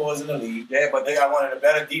receiving corps in the league. Yeah, but They got one of the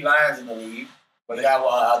better D-lines in the league. But they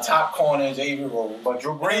got a top corner in Xavier Rhodes. But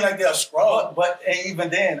Drew It ain't Brees, like they're a scrub. but and even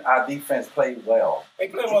then, our defense played well. They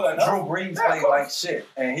play well enough. Drew Brees Yeah, played but like shit,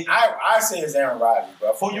 and he. I say it's Aaron Rodgers,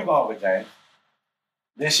 bro. Who you going with, James?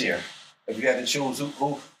 This year, if you had to choose,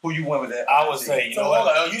 who you went with that? I would say, you So know hold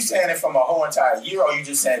what? on, are you saying it from a whole entire year, or are you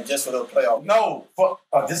just saying just for the playoff? No, for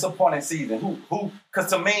a disappointing season. Who? Because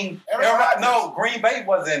to me, Aaron Rodgers. no, Green Bay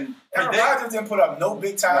wasn't. Aaron predicted. Rodgers didn't put up no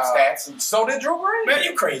big time Nah. stats. So did Drew Brees. Man,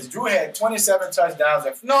 you crazy. Drew had 27 touchdowns.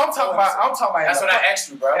 And No, I'm talking about. That's what I asked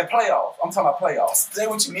you, bro. in playoffs. I'm talking about playoffs. Say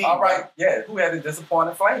what you mean. All bro. right, yeah. Who had a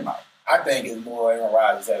disappointing flame out? I think it's more Aaron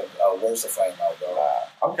Rodgers had a worse flame out,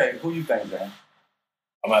 bro. Okay, who you think, James?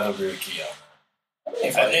 I'm about to agree with Keon. I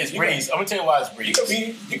mean, It's Breeze. I'm gonna tell you why it's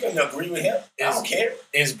Breeze. You can agree with him. I don't care.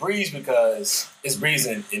 It's Breeze because it's Breeze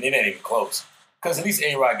and it ain't even close. Because at least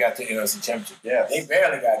A-Rod got to the NFC Championship. Yeah, They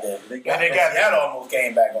barely got there. They got Seattle almost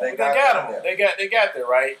came back on. They They got got there. him. They got there,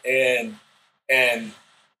 right? And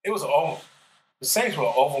it was the Saints were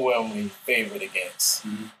overwhelmingly favored against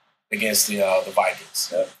the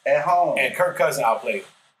Vikings. at home. And Kirk Cousins outplayed them.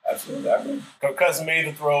 Absolutely, I agree. Kirk Cousins made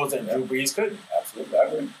the throws and Drew Brees couldn't Absolutely, I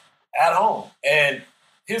agree. at home. And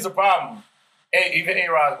here's the problem. Even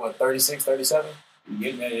A-Rod's, what, 36, 37?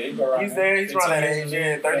 He's there. He's there. He's around that age.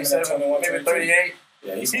 Yeah, 37, maybe 38.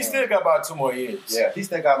 Yeah, He still got about 2 more years. Yeah, he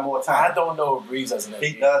still got more I time. don't know if Breeze has an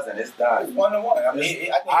He NBA. doesn't. It's He's done. 1-1. I mean,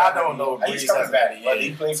 I don't know if He's Breeze coming has back. that, Whether yeah.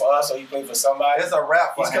 he played for us or he played for somebody, It's a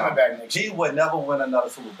wrap for he's him. coming back next year. He would never win another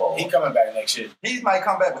Super Bowl. He coming back next year. He might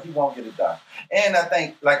come back, but he won't get it done. And I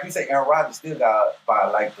think, like you say, Aaron Rodgers still got by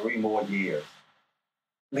like 3 more years,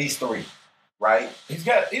 at least 3, right? He's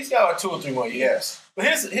got like 2 or 3 more years. Yes. But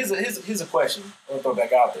here's a question. I'm gonna throw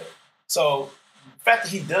back out there. So the fact that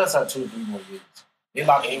he does have 2 or 3 more years, they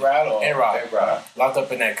locked A-Rod or A-Rod. locked up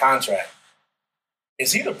in that contract.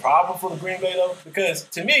 Is he the problem for the Green Bay though? Because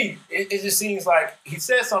to me, it just seems like he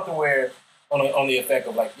said something where on the effect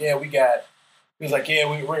of like, yeah, we're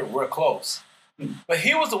close. But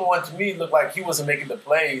he was the one to me looked like he wasn't making the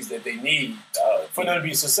plays that they need for them to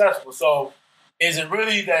be successful. So is it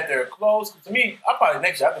really that they're close? To me,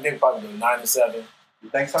 next year I think they're probably do 9-7 You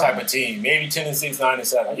think so? type of team. Maybe 10-6,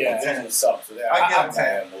 9-7. Yeah. 10 and something. So I give him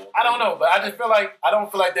 10. I don't know, but I just feel like I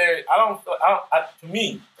don't feel like to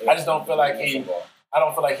me, I just don't feel like I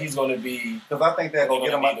don't feel like he's going to be. Because I think they'll go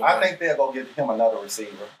get him. I think they'll go get him another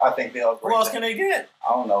receiver. I think they'll. Who else can they get?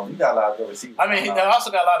 I don't know. You got a lot of good receivers. I mean, they also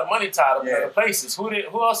got a lot of money tied up in Yeah. other places. Who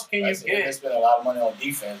else can you They get? spend a lot of money on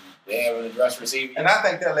defense. They haven't addressed receiving. And I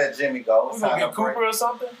think they'll let Jimmy go. Who's going to Sign get up for Cooper it. or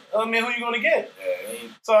something? I mean, who you going to get? Yeah,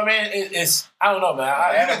 So I mean, it's I don't know, man.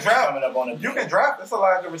 can draft- coming up on the You can draft. There's a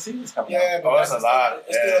lot of good receivers coming Yeah, out. but that's a lot.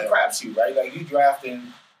 It's still a crapshoot, right? Like you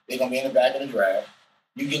drafting, they're gonna be in the back of the draft.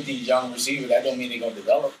 You get these young receivers, that don't mean they're gonna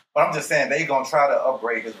develop. But I'm just saying they're going to try to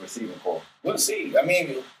upgrade his receiving core. We'll see. I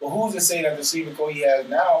mean, who's to say that the receiver core he has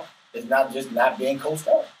now is not just not being coached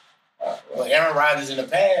up? But Aaron Rodgers in the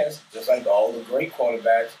past, just like all the great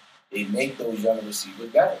quarterbacks, they make those young receivers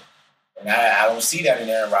better. And I don't see that in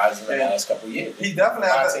Aaron Rodgers in the last couple of years. He definitely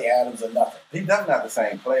Devontae Adams or nothing. He's definitely not the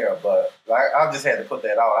same player, but like I just had to put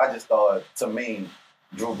that out. I just thought, to me,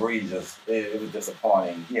 Drew Brees it was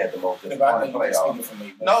disappointing. He had the most disappointing playoff.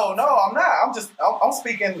 No, I'm not. I'm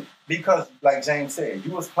speaking because, like James said,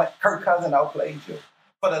 Kirk Cousins outplayed you.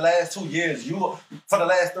 For the last 2 years, for the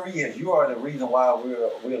last 3 years, you are the reason why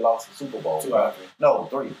we lost the Super Bowl. 2 out of 3. No,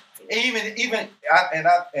 3.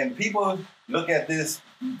 And people look at this,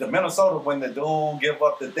 the Minnesota, when the dude give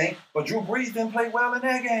up the thing, but Drew Brees didn't play well in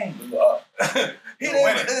that game. He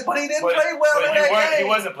didn't play well in that game. He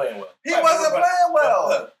wasn't playing well. He wasn't playing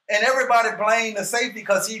well. And everybody blamed the safety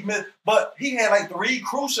because he missed. But he had like 2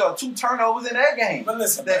 turnovers in that game. But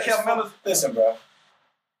listen, Listen, bro.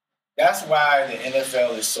 That's why the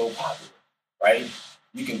NFL is so popular, right?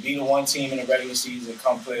 You can beat a one team in the regular season,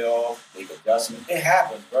 come playoff, make adjustments. It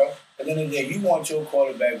happens, bro. At the end of the day, you want your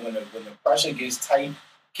quarterback when the pressure gets tight,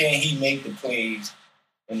 can he make the plays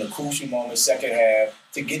in the crucial moments, second half,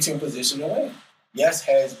 to get you in position to win? Yes,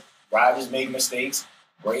 has Rodgers made mistakes?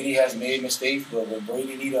 Brady has made mistakes, but when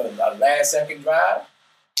Brady need a last-second drive,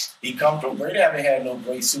 he come through. Brady haven't had no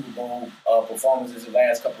great Super Bowl performances in the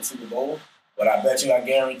last couple of Super Bowls, but I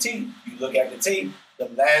guarantee, you look at the tape, the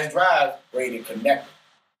last drive, Brady connected.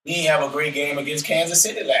 He didn't have a great game against Kansas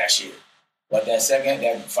City last year. But that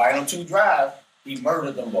final 2 drive, he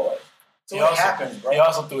murdered them boys. So it happens, bro. He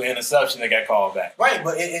also threw an interception that got called back. Right,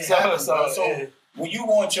 but it happens, bro. So when you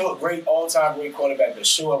want your all-time great quarterback to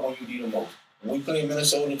show up when you need him most, when we played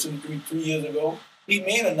Minnesota 3 years ago, he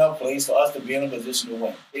made enough plays for us to be in a position to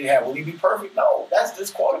win. Will he be perfect? No, that's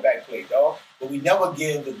this quarterback play, dog. But we never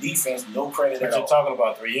give the defense no credit at all. But you're talking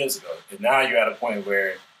about 3 years ago. And now you're at a point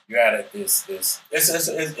where you're at this. It's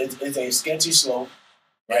a sketchy slope.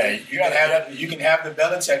 Right? Yeah, you can have the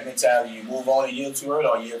Belichick mentality. You move on a year too early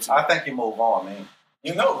or a year too late. I think you move on, man.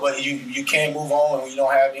 You know, but you can't move on when you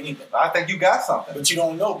don't have anything. I think you got something. But you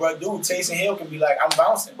don't know, bro. Dude, Taysom Hill can be like, I'm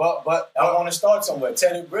bouncing. But I want to start somewhere.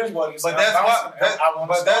 Teddy Bridgewater can say, that's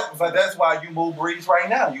why you move Brees right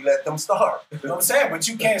now. You let them start. You know what I'm saying? But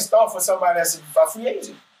you can't start for somebody that's a free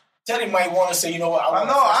agent. Teddy might want to say, you know what?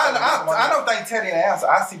 I don't think Teddy the answer.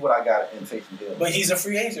 I see what I got in Taysom Hill. But he's a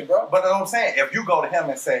free agent, bro. But what I'm saying, if you go to him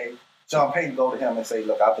and say, Sean Payton go to him and say,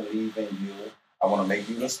 look, I believe in you. I want to make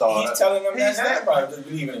you the starter. He's telling them that everybody doesn't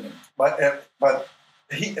believe in him. But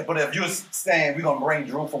if you're saying we're gonna bring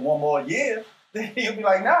Drew for one more year, then he'll be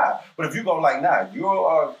like, nah. But if you go like, nah, we're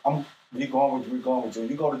going with Drew.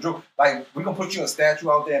 You go to Drew, like we're gonna put you a statue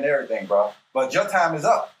out there and everything, bro. But your time is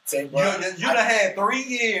up. You done had 3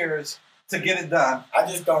 years to get it done. I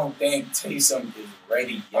just don't think Taysom is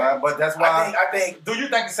ready yet. But that's why I think. Do you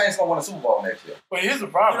think the Saints gonna win a Super Bowl next year? Well, here's the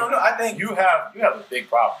problem. No, I think you have a big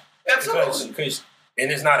problem. Absolutely. Because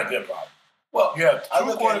and it's not a good problem. Well, you have 2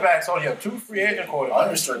 quarterbacks. You have 2 free agent quarterbacks.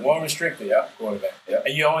 Unrestricted. 1 restricted quarterback. Yep.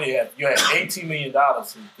 And you have $18 million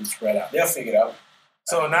to spread out. They'll figure it out.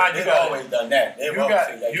 So now they've always done that. You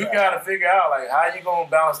got to figure out like how you gonna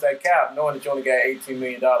balance that cap, knowing that you only got $18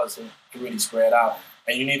 million to really spread out,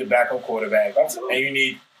 and you need a backup quarterback.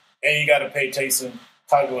 Absolutely. And you got to pay Taysom.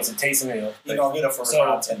 Taysom Hill. You're gonna get a first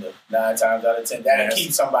round tender 9 times out of 10. That'll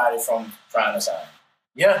keep somebody from trying to sign.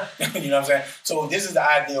 Yeah. You know what I'm saying? So this is the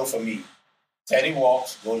ideal for me. Teddy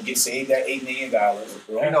walks, go get saved that $8 million.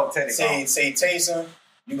 You know Teddy. Say Taysom,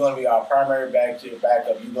 you're gonna be our primary backup. You're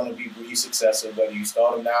gonna be Brees' successor, whether you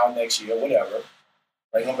start him now, next year, whatever.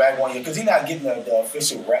 Bring him back 1 year because he's not getting the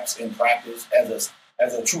official reps in practice as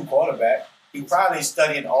a true quarterback. He's probably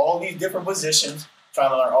studying all these different positions, trying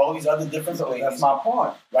to learn all these other different plays. That's my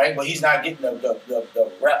point, right? But he's not getting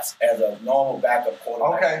the reps as a normal backup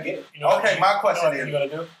quarterback. Okay. My question is, you're gonna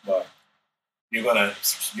do? But you're gonna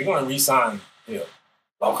re-sign Hill.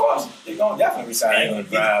 Of course, you're gonna definitely re-sign him.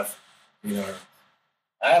 Draft.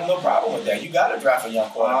 I have no problem with that. You got to draft a young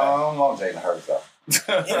quarterback. I don't want Jalen Hurts though. You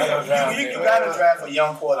got to draft a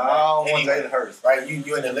young quarterback. I don't want Jalen Hurts. Right?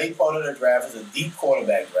 You're in the late part of the draft. It's a deep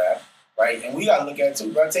quarterback draft. Right? And we got to look at it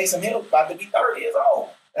too, bro. Taysom Hill about to be 30 years old.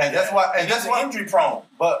 And that's why. And that's why injury prone.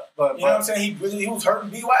 But you know what I'm saying? He was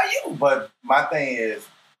hurting BYU. But my thing is,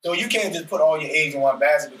 so you can't just put all your eggs in one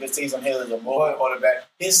basket because Taysom Hill is a mobile quarterback.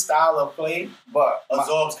 His style of play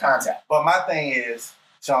absorbs contact. But my thing is,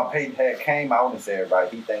 Sean Payton came out and said, right,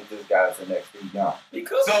 he thinks this guy's the next Steve Young.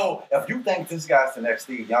 So if you think this guy's the next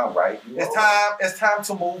Steve Young, right, it's time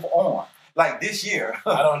to move on. Like this year.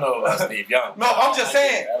 I don't know about Steve Young. No, I'm just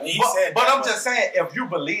saying. I'm just saying, if you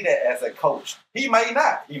believe that as a coach, he may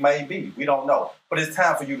not. He may be. We don't know. But it's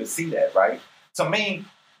time for you to see that, right? To me,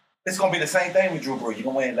 It's going to be the same thing with Drew Brees. You're going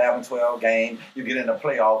to win 11, 12 games. You get in the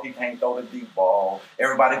playoff. He can't throw the deep ball.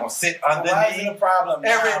 Everybody going to sit underneath. Why is it a problem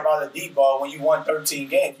now about the deep ball when you won 13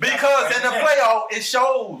 games? Because in the playoff, it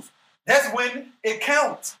shows. That's when it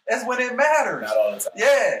counts. That's when it matters. Not all the time.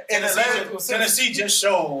 Yeah. Tennessee just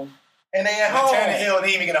showed. And they at home. Tannehill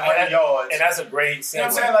didn't even get 100 yards. And that's a great segue. You know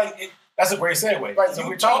what I'm saying? That's a great segue. Right, so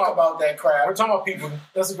we talk about that crap. We're talking about people.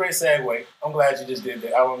 That's a great segue. I'm glad you just did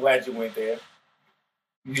that. I'm glad you went there.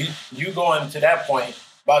 You going to that point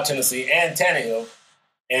about Tennessee and Tannehill,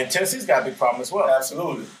 and Tennessee's got a big problem as well.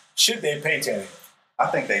 Absolutely. Should they pay Tannehill? I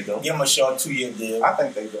think they do. Give him a short 2-year deal. I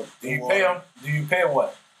think they do. Do you pay him? Do you pay him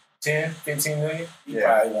what? 10, 15 million? You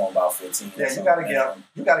probably want about 15. Yeah, you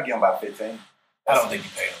gotta give him about 15. I don't think you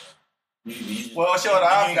pay him. What's your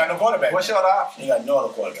option? You ain't got no quarterback. What's your option? You got no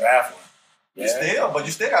other quarterback. Draft one. Yeah.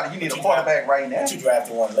 You still got. You need a quarterback right now. But you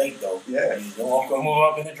drafted one late though. Yeah. You can move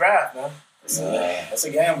up in the draft, man. That's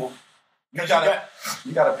a gamble. You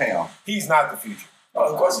gotta pay him. He's not the future.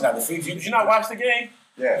 Oh, of course he's not the future. Did you not watch the game?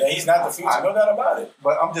 Yeah, he's not the future. No doubt about it.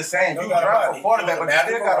 But I'm just saying, you draft a quarterback, but you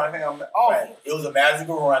still gotta pay him. Right. It was a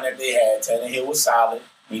magical run that they had. Tannehill was solid.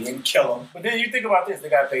 He didn't kill him. But then you think about this, they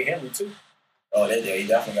gotta pay Henry too. Oh, they did. He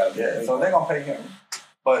definitely got to pay. Yeah, so they're gonna pay him.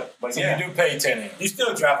 But so you do pay Tannehill. You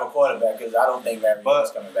still draft a quarterback because I don't think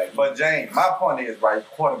Mariota's coming back. But James, my point is right.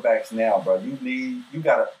 Quarterbacks now, bro. You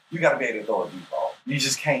gotta be able to throw a deep ball. You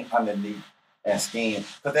just can't underneath and scheme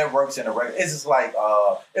because that works in a regular. It's just like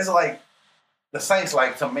the Saints,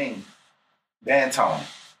 like to me, D'Antoni.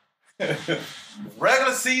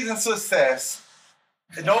 Regular season success.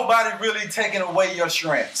 Nobody really taking away your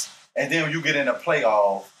strengths, and then when you get in the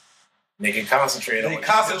playoff. They can concentrate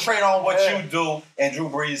on what you do, and Drew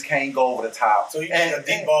Brees can't go over the top. So you think the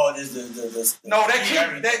deep ball is the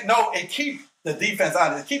it keep the defense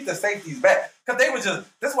honest. It keep the safeties back. Because they were just,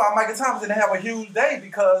 that's why Michael Thomas didn't have a huge day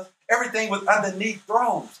because everything was underneath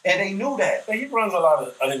throws, and they knew that. But he runs a lot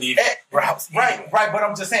of underneath routes. Right, but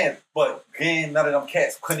I'm just saying, but again, none of them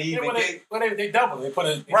cats couldn't even get. They doubled. They put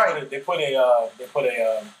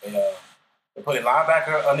a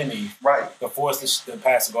linebacker underneath, right, to force the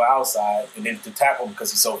pass to go outside, and then to tackle him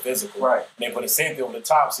because he's so physical, right. And they put a safety over the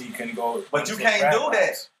top so you couldn't go. But you can't do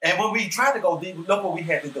that. And when we tried to go deep, look what we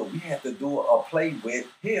had to do. We had to do a play with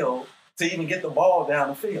Hill to even get the ball down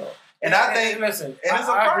the field. And I think, listen,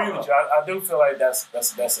 I agree with you. I do feel like that's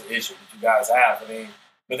an issue that you guys have. I mean,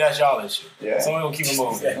 but that's y'all issue. Yeah. So we're gonna keep it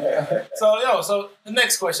moving. So the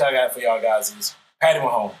next question I got for y'all guys is Patty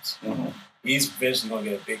Mahomes. Mm-hmm. He's eventually going to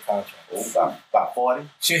get a big contract. About 40.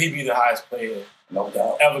 Should he be the highest player no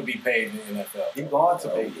doubt ever be paid in the NFL? He's going to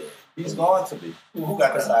be. He's going to be. Who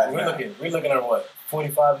got the size? We're looking at what?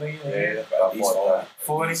 45 million? Yeah, about 45.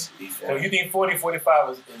 40? So you think 40,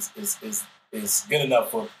 45 is good enough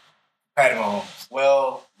for Patty Mahomes?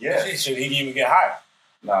 Well, yeah. Should he even get higher?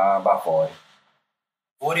 Nah, about 40.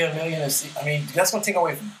 40 million is, I mean, that's going to take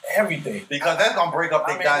away from everything. Because that's going to break up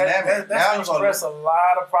the dynamic. That's going to stress a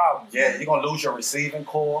lot of problems. Yeah, you're going to lose your receiving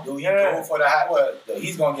core. Do you go for the high? Well,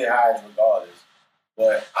 he's going to get hired regardless.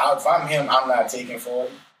 But if I'm him, I'm not taking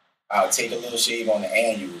 40. I'll take a little shave on the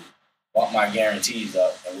annual, bump my guarantees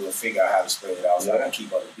up, and we'll figure out how to spread it out so I can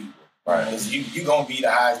keep other people. Right. Because you're going to be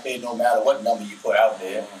the highest paid no matter what number you put out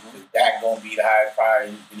there. Mm-hmm. Dak going to be the highest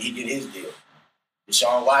priority when he get his deal.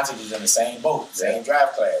 Deshaun Watson is in the same boat, same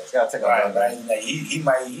draft class. Gotta take He's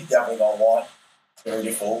definitely gonna want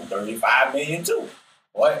 34, 35 million too.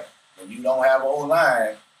 But when you don't have an old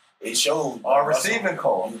line, it shows. Our receiving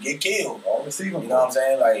core. You get killed. Our receiving core. You know what I'm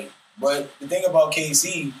saying? Like, but the thing about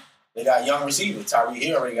KC, they got young receivers. Tyreek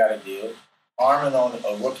Hill already got a deal. Armin on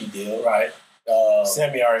a rookie deal. Right.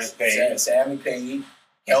 Sammy already paid. Sammy paid.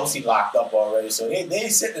 Kelsey locked up already. So they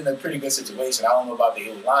sitting in a pretty good situation. I don't know about the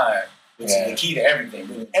old line. Which is the key to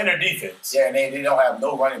everything. And their defense. Yeah, and they don't have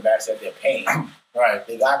no running backs that they're paying. Right.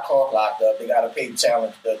 They got Clark locked up. They got to pay the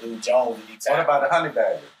challenge, the dude Jones. What about the Honey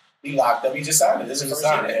Badger? He locked up. He just signed it. This is the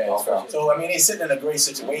first year. So, I mean, they sitting in a great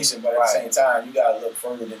situation, but at the same time, you got to look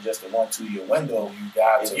further than just a 1-2 year window. You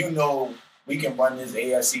got to. If you know we can run this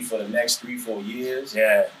AFC for the next 3-4 years.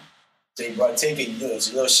 Yeah. Say, bro, take a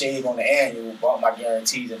little shave on the annual, bump my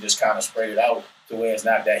guarantees, and just kind of spread it out to where it's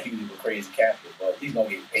not that huge of a crazy capital. But he's gonna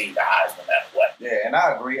get paid the highest no matter what. Yeah, and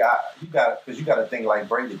I agree. You got to think like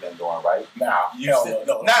Brady been doing, right? No.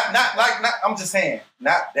 I'm just saying,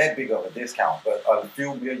 not that big of a discount, but a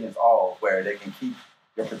few millions off where they can keep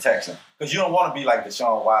your protection. Because you don't want to be like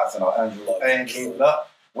Deshaun Watson or Andrew Luck,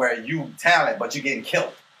 where you talent but you're getting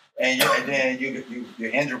killed. And then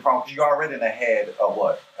you're injury prone because you already had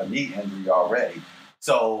a knee injury already.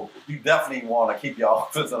 So you definitely want to keep your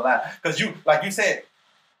offensive line because like you said,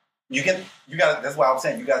 You got. That's why I'm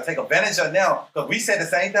saying you got to take advantage of it now, because we said the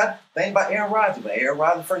same thing about Aaron Rodgers. But Aaron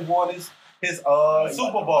Rodgers first won his Super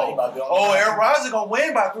Bowl. Aaron Rodgers gonna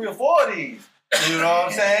win by 3 or 4 of these. You know what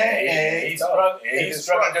I'm saying? And he's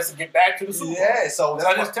struggling just to get back to the Super Bowl. Yeah, so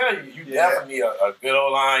I just tell you, you definitely need a good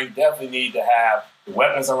O-line. You definitely need to have the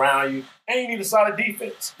weapons around you, and you need a solid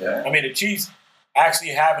defense. Yeah. I mean, the Chiefs actually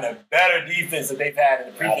having a better defense that they've had in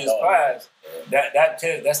the previous class, that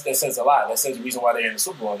says a lot. That says the reason why they're in the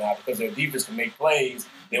Super Bowl now, because their defense can make plays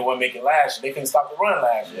they weren't making last year. They couldn't stop the run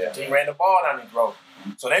last year. The team ran the ball down their throat.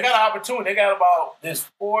 So they got an opportunity. They got about this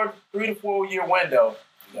 3 to 4 year window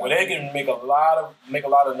where they can make a lot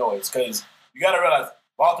of noise, because you got to realize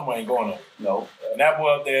Baltimore ain't going nowhere. No. And that boy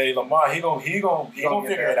up there, Lamar, he gonna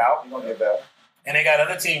figure it out. He gonna get better. And they got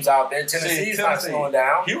other teams out there. Tennessee's not slowing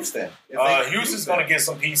down. Houston. Houston's going to get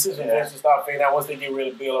some pieces and eventually start figuring out once they get rid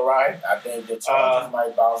of Bill O'Reilly. I think the Chargers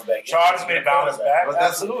might bounce back. Chargers may bounce back.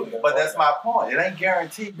 Absolutely. But that's my point. It ain't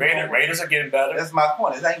guaranteed. Raiders are getting better. That's my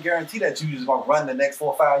point. It ain't guaranteed that you just going to run the next 4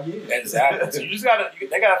 or 5 years. Exactly. So you just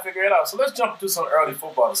they got to figure it out. So let's jump to some early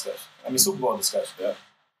football discussion. Super Bowl discussion. Yeah.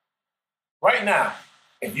 Right now,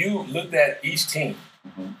 if you looked at each team,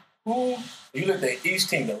 the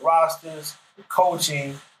rosters, the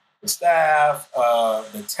coaching, the staff,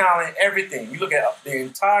 the talent, everything. You look at the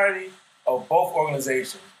entirety of both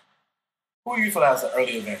organizations. Who do you feel has the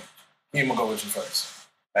early advantage? I'm gonna go with you first.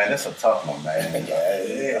 Man, that's a tough one, man.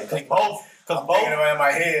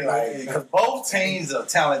 Because both teams are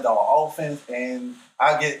talented on offense, and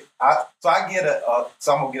I'm gonna get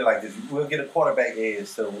it like this. We'll get a quarterback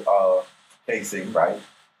edge to KC, right?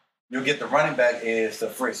 You'll get the running back edge to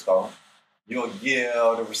Frisco. You'll give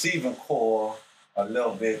the receiving core a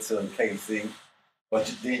little bit to KC, but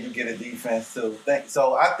then you get a defense too.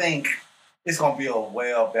 So I think it's going to be a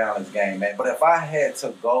well-balanced game, man. But if I had to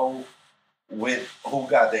go with who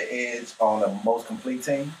got the edge on the most complete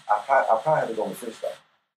team, I probably have to go with Frisco.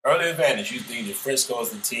 Early advantage, you think that Frisco is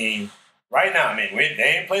the team right now? I mean,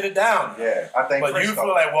 they ain't played it down. Yeah, I think But Frisco, you feel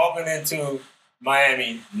like walking into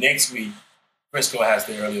Miami next week, Frisco has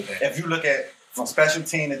the early advantage. If you look at from special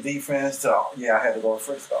team to defense to, I had to go with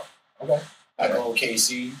Frisco. Okay. I go with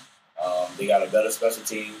KC. They got a better special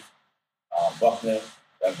team. Buckner,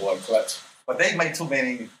 that boy clutch. But they make too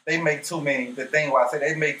many. The thing why I say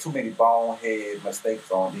they make too many bonehead mistakes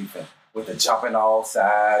on defense with the jumping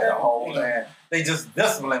offside, the whole man. They just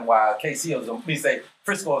discipline wise.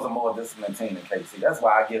 Frisco is a more disciplined team than KC. That's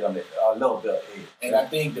why I give them a little bit of edge. And I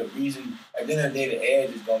think the reason at the end of the day the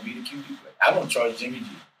edge is going to be the QB play. I don't trust Jimmy G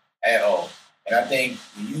at all. And I think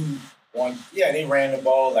they ran the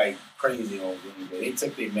ball like crazy on Jimmy G. They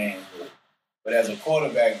took their man. But as a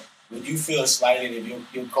quarterback, would you feel slighted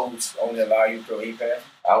if your coach only allowed you to throw 8 passes?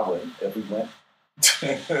 I wouldn't if we went.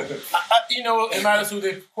 It matters who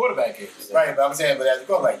the quarterback is. Right, but I'm saying, but as a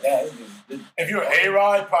quarterback, if you're an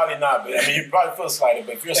A-Rod, probably not. But I mean, you probably feel slighted.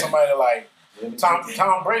 But if you're somebody like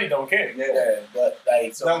Tom Brady, don't care. Yeah, but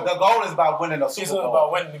like the goal is about winning a Super Bowl. It's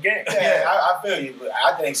about winning the game. Yeah, I feel you, but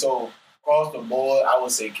I think so. Across the board, I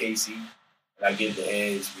would say KC, and I give the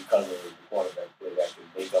edge because of the quarterback play that can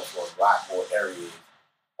make up for a lot more areas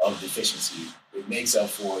of deficiency. It makes up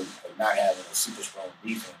for not having a super strong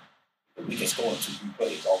defense. We can score in 2-3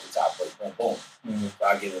 plays off the top, but boom, boom. Mm-hmm. So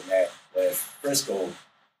I give them that. But Frisco,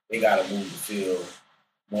 they got to move the field,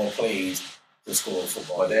 more plays to score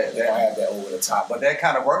football. But they don't have that over the top. But that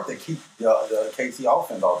kind of work to keep the KC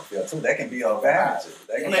offense off the field too. That can be an advantage.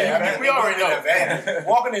 We already know.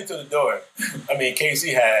 Walking into the door, I mean,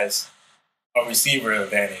 KC has a receiver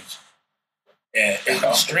advantage. And it's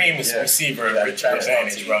extreme receiver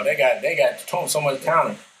advantage, bro. They got so much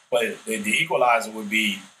talent, but the equalizer would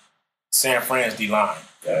be San Fran's D-line.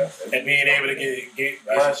 Yeah. And being able to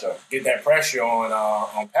get that pressure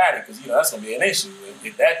on Patty, because that's gonna be an issue.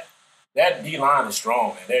 If that D-line is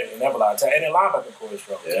strong, and they have a lot of talent, and their linebacker core is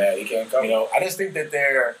strong. Yeah, they can't come. I just think that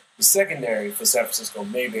the secondary for San Francisco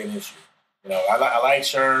may be an issue. I like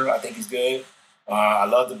Sherm. I think he's good. I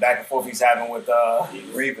love the back and forth he's having with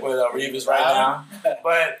Revis right now.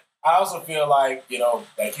 But I also feel like,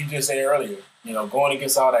 like you just said earlier, going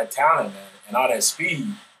against all that talent, man, and all that speed,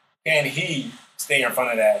 can he stay in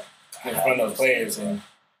front of those players and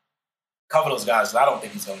cover those guys? I don't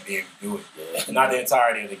think he's going to be able to do it. Yeah. Not the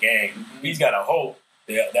entirety of the game. Mm-hmm. He's got to hope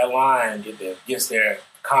that line gets there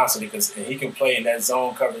constantly, because he can play in that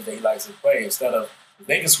zone coverage that he likes to play, instead of, if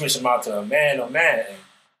they can switch him out to a man-on-man,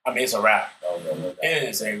 it's a wrap. No. It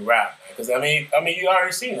is a wrap, man. Because, you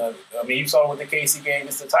already seen it. You saw with the KC game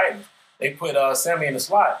against the Titans. They put Sammy in the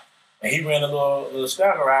slot, and he ran a little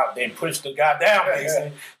stagger out, then pushed the guy down,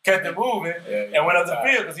 basically, kept it moving, and went up the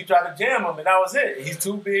field because he tried to jam him, and that was it. He's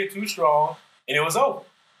too big, too strong, and it was over.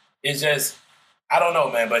 It's just, I don't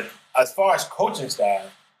know, man, but as far as coaching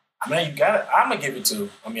staff, I mean, I'm going to give it to,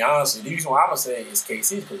 honestly, the reason why I'm going to say is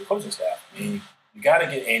KC because of the coaching staff. I mean, you got to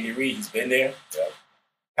get Andy Reid. He's been there. Yep.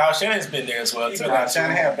 Kyle Shanahan's been there as well, too.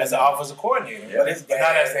 Shanahan as the offensive coordinator. Yeah, but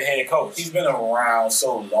not as the head coach. He's been around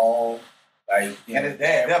so long. And his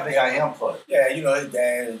dad definitely got input. Yeah, his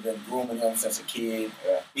dad has been grooming him since a kid.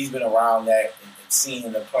 Yeah. He's been around that and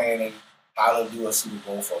seeing the planning, how to do a Super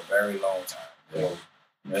Bowl for a very long time. Yeah.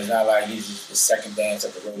 It's not like he's just the second dance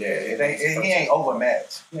at the road. Yeah, he ain't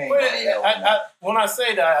overmatched. When I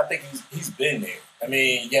say that, I think he's been there. I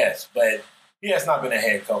mean, yes, but he has not been a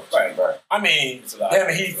head coach. Right. I mean,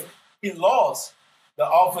 he lost the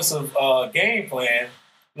offensive game plan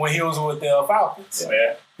when he was with the Falcons.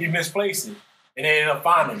 Yeah. He misplaced it, and they ended up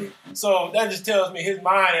finding it. So that just tells me his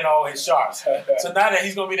mind ain't always sharp. So now that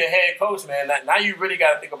he's going to be the head coach, man, now you really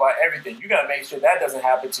got to think about everything. You got to make sure that doesn't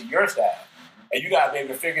happen to your staff. And you got to be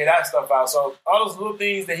able to figure that stuff out. So all those little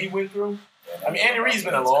things that he went through, Andy Reid's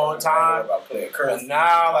been a long time. But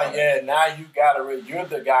now, now you got to you're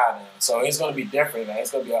the guy now. So it's going to be different, man.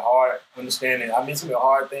 It's going to be a hard understanding. It's going to be a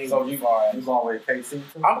hard thing. So you going with KC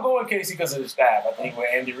too? I'm going with KC because of the staff. I think with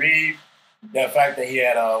Andy Reid, the fact that he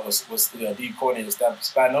had was deep coordinator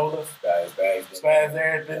Spagnuolo. Spaz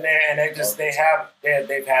there has been there, and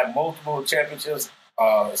they've had multiple championships,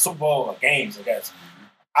 Super Bowl games, I guess.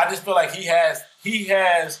 I just feel like he has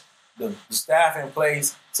the staff in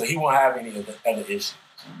place, so he won't have any of the other issues.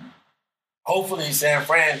 Hopefully, San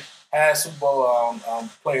Fran has Super Bowl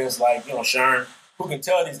players like Sherm, who can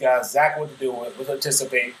tell these guys exactly what to do, what to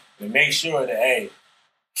anticipate, and make sure that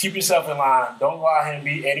keep yourself in line. Don't go out here and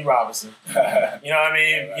beat Eddie Robinson. You know what I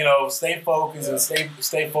mean? Right. Stay focused and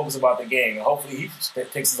stay focused about the game. And hopefully, he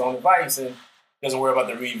takes his own advice and doesn't worry about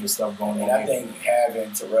the Reed stuff going on. And I think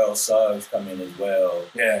having Terrell Suggs come in as well,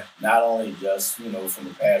 not only just, from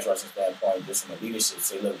the pass rushing standpoint, just from the leadership,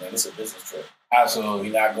 say, look, man, it's a business trip. Absolutely.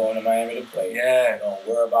 We're not going to Miami to play. Yeah. Don't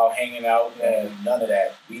worry about hanging out and none of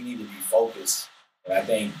that. We need to be focused. And I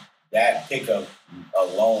think that pickup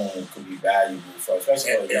alone could be valuable for,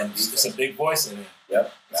 especially for a young defense. It's a big voice in it.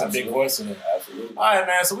 Yep. It's a big voice in it. Absolutely. All right,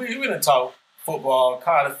 man. So we didn't talk football,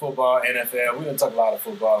 college football, NFL. We didn't talk a lot of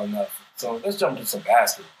football enough. So let's jump into some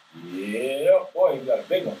basketball. Yeah, boy, you got a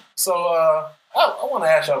big one. So I want to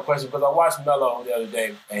ask y'all a question because I watched Melo the other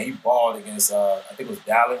day and he balled against I think it was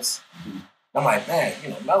Dallas. Mm-hmm. I'm like, man,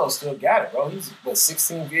 Melo still got it, bro. He's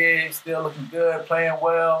 16 gigs, still looking good, playing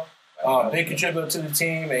well, big contributor to the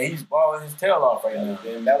team, and he's balling his tail off right now.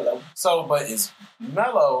 Melo. So, but is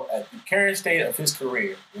Melo at the current state of his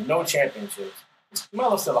career with no championships? Is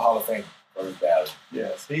Melo still a Hall of Famer? First ballot.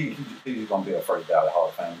 Yes, he's going to be a first ballot Hall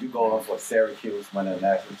of Fame. You go on for Syracuse, winning the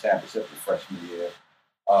national championship his freshman year.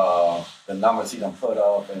 The numbers he done put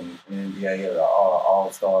up in the NBA, the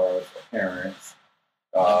All-Stars appearance.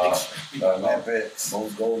 Olympics.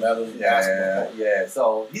 Most gold medals. Yeah.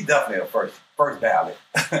 So he's definitely a first ballot.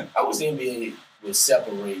 I wish the NBA would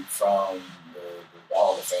separate from the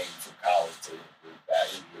Hall of Fame from college to the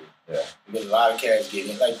NBA. Yeah. Because a lot of cats get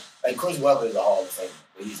in. Like Chris Webber is a Hall of Famer,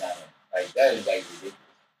 but he's not in. That is ridiculous.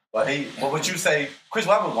 But would you say Chris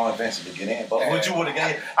Webber was going to eventually get in? But would you would have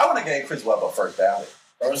gave? I would have gave Chris Webber first ballot.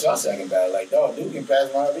 First or second ballot. Dude can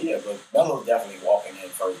pass my idea, but Melo's definitely walking in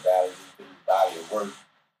first ballot just because his body of work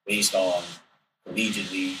based on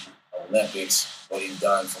collegiately, Olympics, what he's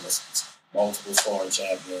done from a multiple scoring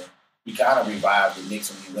champion. He kind of revived the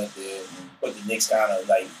Knicks when he went there and put the Knicks kind of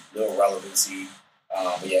little relevancy.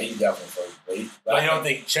 But yeah, he's definitely first. But you don't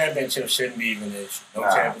think championship shouldn't be even an issue?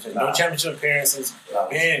 No championship appearances.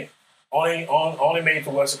 Being only made the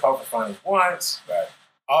Western Conference Finals once. Right.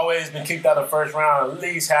 Always been kicked out of the first round at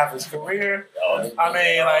least half his career. I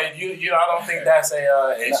don't think that's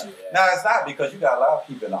a issue. No, it's not because you got a lot of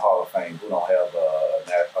people in the Hall of Fame who don't have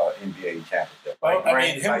NBA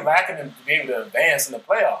championship. Him lacking to be able to advance in the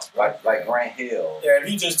playoffs. Like Grant Hill. Yeah, if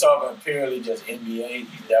you're just talking purely just NBA,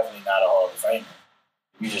 he's definitely not a Hall of Famer.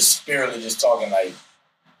 You're just purely just talking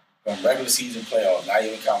from regular season playoffs, not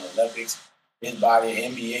even counting Olympics. His body,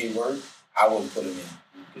 NBA work, I wouldn't put him in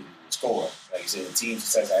because he's a scorer. Like you said, the team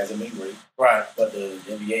success hasn't been great. Right. But the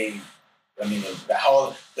NBA, the Naismith Hall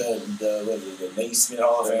of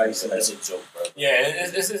Fame, that's a joke, bro. Yeah,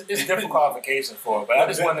 it's different qualifications for it, but I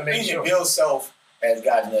just wanted to make sure. Bill Self has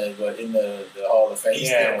gotten in the Hall of Fame. He's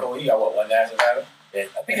still going. He got one national title? Yeah,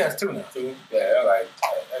 I think he has two now. Two? Yeah,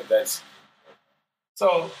 that's...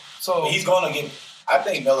 So he's going to get. I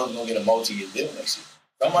think Melo's going to get a multi-year deal next year.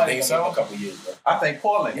 Somebody think so? so? A couple years, bro. I think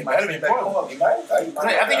Portland. He It might better be stay back Portland. He might.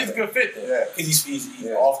 I think it's a good fit there. Yeah. Because he's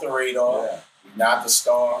Yeah. off the radar. Yeah. He's not the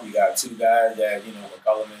star. You got two guys that,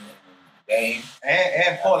 McCullum and Dame.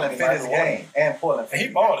 And Portland I think fit he his might be game. And Portland And fit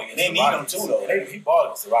he balled against They the need him Rockets. too, though. He balled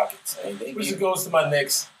against the Rockets. They Which need- goes to my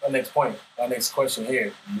next point, my next question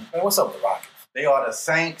here. Man, what's up with the Rockets? They are the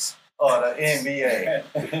Saints of the NBA.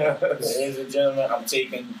 Ladies and gentlemen, I'm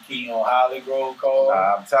taking Keon Hollygrove call. Nah,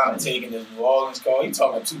 I'm I'm telling you. taking this New Orleans call. He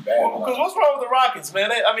talking too bad. Because what's wrong with the Rockets, man?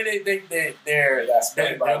 They're They got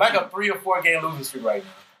spent by like a people. 3 or 4 game losing streak right now.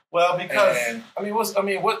 Well, because And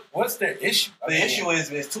what's their issue? the issue is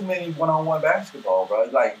there's too many one-on-one basketball, bro.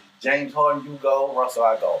 Like James Harden, you go, Russell,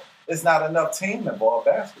 I go. It's not enough team involved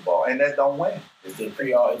basketball, and that don't win. It's their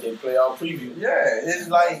playoff preview. Yeah, it's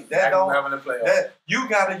like that don't. having a playoff. That you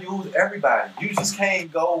got to use everybody. You just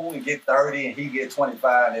can't go and get 30 and he get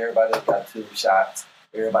 25 and everybody else got 2 shots.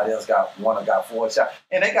 Everybody else got 1 or got 4 shots.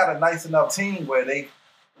 And they got a nice enough team where they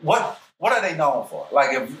what are they known for?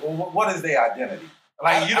 Like what is their identity?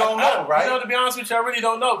 Like you don't know, right? To be honest with you, I really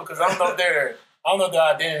don't know because I don't know if their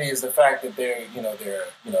identity is the fact that they're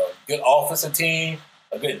good offensive team,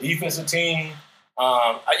 a good defensive team.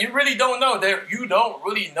 You really don't know. You don't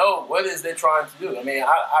really know what it is they're trying to do. I mean,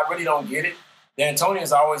 I really don't get it. D'Antoni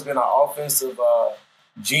has always been an offensive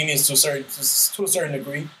genius to a certain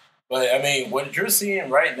degree. But, I mean, what you're seeing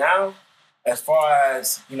right now, as far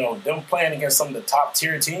as, them playing against some of the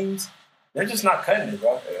top-tier teams, they're just not cutting it,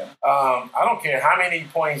 bro. Yeah. I don't care how many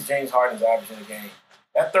points James Harden's averaging a game.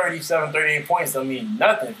 That 37, 38 points don't mean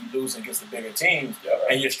nothing if you lose against the bigger teams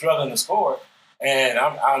and you're struggling to score. And,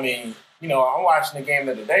 I'm watching the game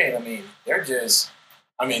of the day, and,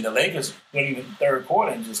 the Lakers went in the third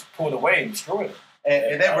quarter and just pulled away and destroyed it.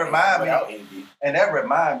 And that remind Without me, AD. and that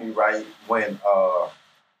remind me, right, when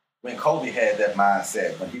Kobe had that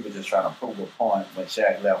mindset, when he was just trying to prove a point, when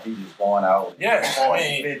Shaq left, he was going out. Yeah,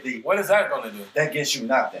 40, 50. what is that going to do? That gets you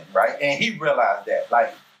nothing, right? And he realized that.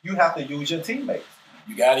 Like, you have to use your teammates.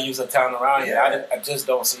 You got to use a talent around you. Yeah. I just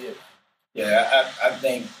don't see it. Yeah, I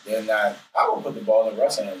think they're not. I would put the ball in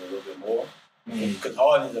Russ's hands a little bit more because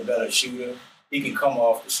Harden's a better shooter. He can come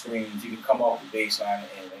off the screens. He can come off the baseline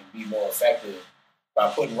and be more effective. By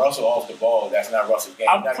putting Russell off the ball, that's not Russell's game.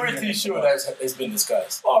 I'm pretty sure it's been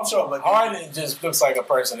discussed. Oh, I'm sure, but Harden just looks like a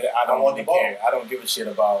person that I don't want really the ball. care. I don't give a shit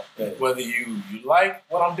about whether you like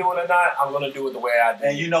what I'm doing or not. I'm going to do it the way I do.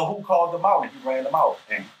 And you know who called them out? He ran them out.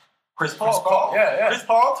 And Chris Paul called. Yeah. Chris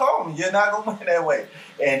Paul told him, you're not going to win that way.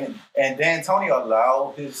 And D'Antoni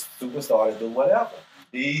allowed his superstar to do whatever.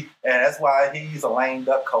 And that's why he's a lame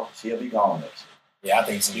duck coach. He'll be gone next Yeah, I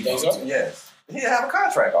think so. You think so? year. Yes. He have a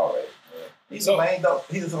contract already. He's a lame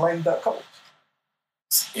duck coach.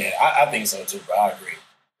 Yeah, I think so too, bro. I agree.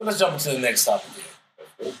 But let's jump into the next topic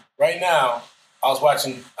here. Right now, I was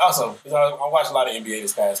watching, also, because I watched a lot of NBA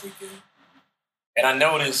this past weekend, and I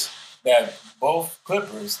noticed that both the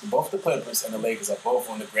Clippers and the Lakers are both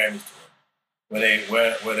on the Grammys tour,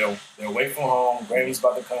 where they're away from home. Grammys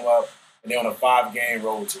about to come up, and they're on a 5-game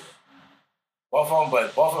road tour. Both of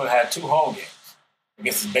them had 2 home games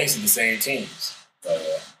against basically the same teams.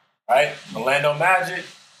 Right? Orlando Magic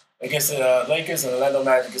against the Lakers and Orlando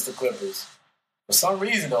Magic against the Clippers. For some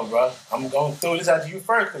reason, though, bro, I'm going to throw this out to you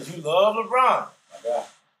first because you love LeBron.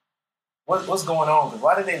 What's going on? Because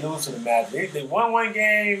why did they lose to the Magic? They won 1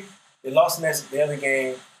 game. They lost the other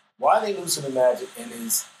game. Why did they lose to the Magic?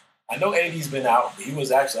 I know Eddie's been out. But he was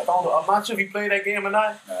actually, I'm not sure if he played that game or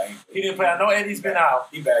not. No, He didn't play. I know Eddie's been out.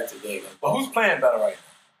 He back today. But who's playing better right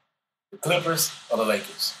now? The Clippers or the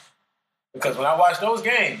Lakers? Because when I watched those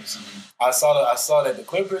games, I saw that the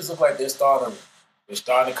Clippers look like they're starting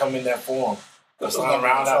to come in that form. They're starting to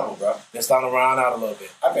round out, bro. They're starting to round out a little bit.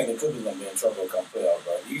 I think the Clippers gonna be in trouble come playoff,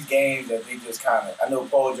 bro. These games that they just kind of. I know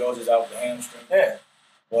Paul George is out with the hamstring. Yeah,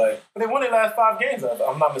 but they won their last 5 games. If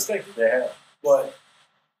I'm not mistaken. They have. But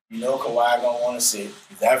Kawhi gonna want to sit.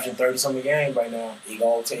 He's averaging 30-something games right now. He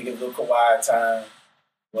gonna take his little Kawhi time.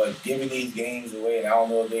 But giving these games away, and I don't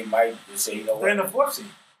know if they might just say, they're in the 4th seed.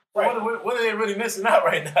 Right. What are they really missing out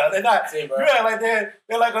right now? They're not. Say, bro. You act like they're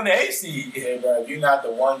like on the 8th seed. Yeah, bro. If you're not the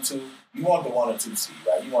 1-2, you want the 1 or 2 seed,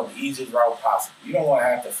 right? You want the easiest route possible. You don't want to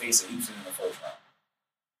have to face a Houston in the first round,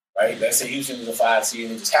 right? Let's say Houston is a 5 seed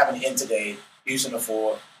and it just happened to end today. Houston a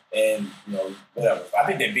 4, and whatever. I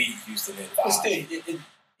think they beat Houston in 5. But still,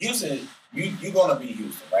 Houston, you're gonna beat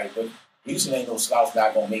Houston, right? But Houston ain't no slouch.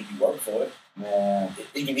 Not gonna make you work for it. Man.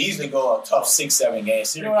 It can easily go a tough 6-7 game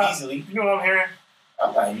series easily. You know what I'm hearing?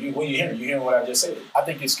 I'm not. What you hearing? You hearing what I just said? I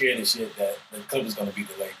think you're scared of shit that the Clippers going to beat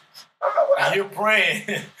the Lakers. I'm not- And you're praying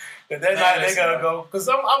But they're not. They're gonna go because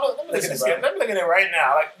I'm looking at this. Let me look at it right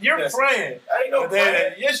now. Like you're praying. I ain't no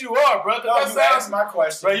praying. Yes, you are, bro. No, you asked my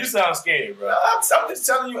question, bro. You sound scared, bro. I'm just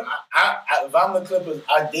telling you. If I'm the Clippers,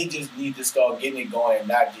 they just need to start getting it going and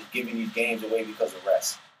not just giving these games away because of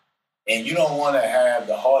rest. And you don't want to have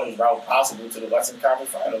the hardest route possible to the Western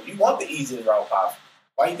Conference Finals. You want the easiest route possible.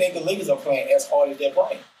 Why do you think the Lakers are playing as hard as they're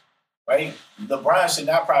playing? Right? LeBron should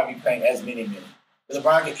not probably be playing as many minutes.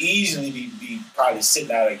 LeBron could easily be probably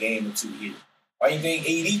sitting out a game or two here. Why do you think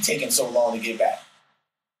AD taking so long to get back?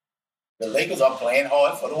 The Lakers are playing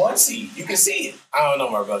hard for the 1 seed. You can see it. I don't know,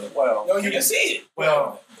 my brother. Well, No, you can see it.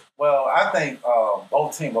 Well, I think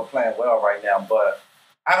both teams are playing well right now, but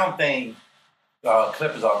I don't think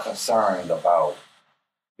Clippers are concerned about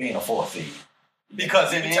being a 4th seed.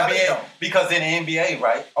 Because in the NBA,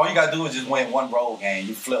 right, all you gotta do is just win one road game.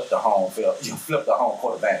 You flip the home field. You flip the home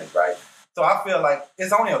court advantage, right? So I feel like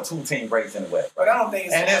it's only a 2-team race in the West. But I don't think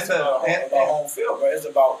it's about home field, but it's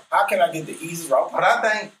about how can I get the easiest route. But I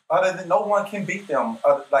think other than no one can beat them,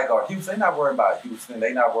 like Houston. They're not worried about Houston.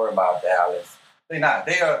 They're not worried about Dallas. They're not.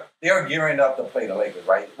 They're gearing up to play the Lakers,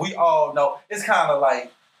 right? We all know it's kind of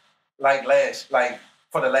like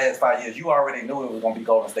for the last 5 years, you already knew it was going to be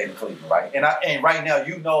Golden State and Cleveland, right? And right now,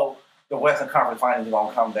 you know the Western Conference Finals are going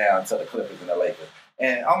to come down to the Clippers and the Lakers.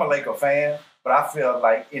 And I'm a Laker fan, but I feel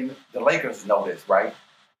like the Lakers know this, right?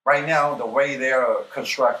 Right now, the way they're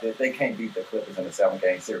constructed, they can't beat the Clippers in the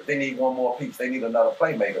 7-game series. They need one more piece. They need another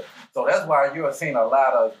playmaker. So that's why you're seeing a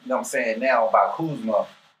lot of, you know what I'm saying, now about Kuzma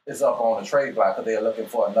is up on the trade block because they're looking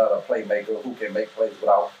for another playmaker who can make plays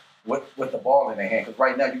with the ball in their hand. Because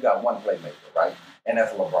right now, you got one playmaker, right? And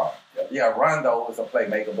that's LeBron. Yeah, Rondo is a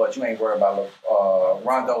playmaker, but you ain't worried about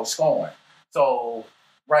Rondo scoring. So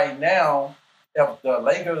right now, if the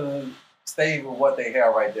Lakers stay with what they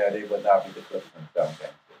have right there, they would not be the Clippers in the 7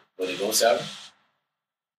 games. Will it go 7?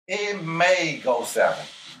 It may go 7,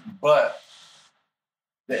 but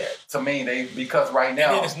to me, because right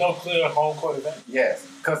now there's no clear home court advantage. Yes,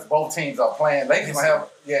 because both teams are playing. Lakers have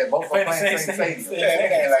both are playing same stadium.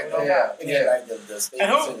 It ain't like the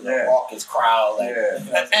stadium, the raucous crowd.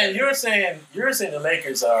 And you're saying the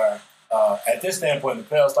Lakers are at this standpoint,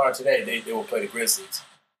 the playoffs start today. They will play the Grizzlies,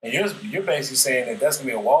 and you're basically saying that that's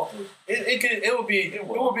gonna be a walkthrough. It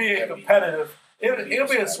will be a competitive. It'll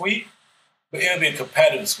be a sweep. But it'll be a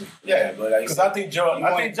competitive sweep. Yeah, but because I think John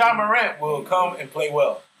Morant will come and play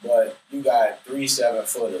well. But you got 3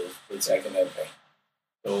 7-footers protecting that paint.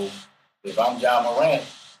 So if I'm John Morant,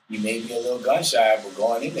 he may be a little gun shy, but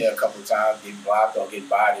going in there a couple of times, getting blocked or getting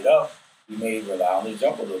bodied up, he may rely on his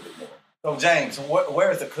jump a little bit more. So James,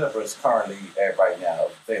 where is the Clippers currently at right now?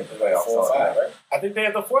 They're the playoffs 4 or 5, right? I think they're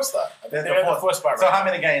at the 4th spot. They're at the 4th spot. So how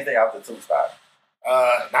many games they out the 2 spot?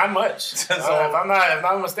 Not much. So if I'm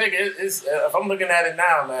not mistaken, it's if I'm looking at it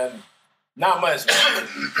now, man, not much. Man.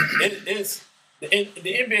 It's the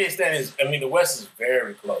NBA standings. I mean, the West is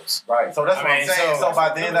very close. Right. So that's what I'm saying. So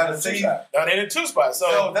by the end of the season, they're in the 2 spot.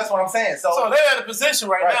 So that's what I'm saying. So they're at a position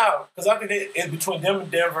right now because I think it's between them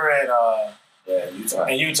and Denver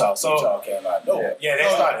and Utah. So Utah came out.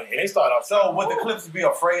 They started off. So would the Clippers be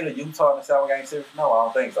afraid of Utah in the 7-game series? No, I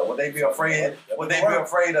don't think so. Would they be afraid? Would they be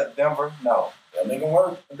afraid of Denver? No. They'll make them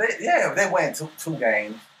work. If they win two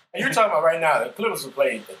games. And you're talking about right now, the Clippers will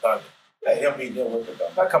play the Thunder. Yeah, they'll be there with the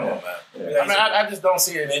Thunder. Now, come on, man. Yeah. I just don't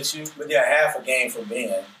see an issue. But they're half a game from being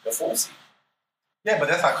the 4th seed. Yeah, but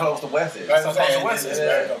that's how close the West is. Right, so the West is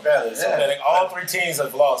very competitive. So all 3 teams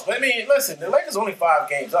have lost. But I mean, listen, the Lakers only 5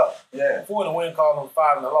 games up. Yeah. 4 in the win column,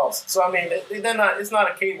 5 in the loss. So I mean, they're not. It's not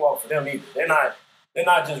a cakewalk for them either. They're not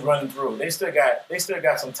just running through. They still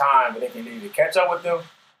got some time, but they can either catch up with them.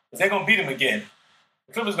 They're gonna beat them again.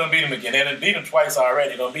 The Clippers gonna beat them again. They done beat them twice already.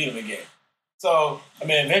 They're gonna beat them again. So I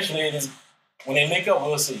mean, eventually, when they make up,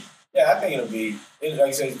 we'll see. Yeah, I think it'll be. Like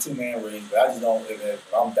I said, it's a 2-man race. But I just don't.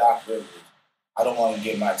 If I'm Doc Rivers, I don't want to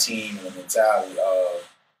get my team in the mentality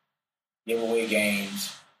of give away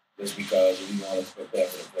games just because we want to prepare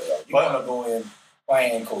for the playoffs. You want to go in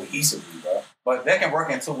playing cohesively, bro. But that can work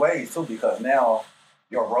in 2 ways too, because now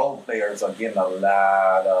your role players are getting a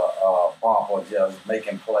lot of bump or just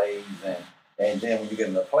making plays, and then when you get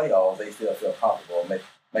in the playoffs, they still feel comfortable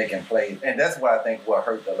making plays, and that's what I think what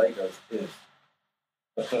hurt the Lakers is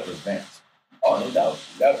the Clippers bench. Oh, no doubt.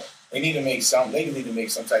 They need to make some. They need to make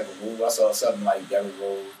some type of move. I saw something like Derrick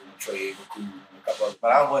Rose in the trade with Kuz and a couple others.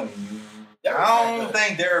 But I wouldn't. I don't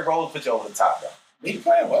think Derrick Rose put you over the top though. He's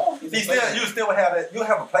playing well. You still have that. You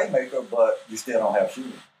have a playmaker, but you still don't have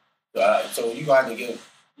shooting. So you're gonna have to give.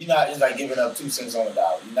 You're not. It's like giving up 2 cents on a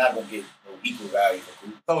dollar. You're not gonna get no equal value for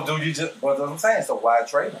Kuzma. So do you just? What I'm saying. So why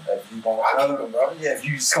trade him? If you want, I keep him, bro. Yeah, if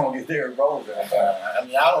you just gonna get Derrick Rose. I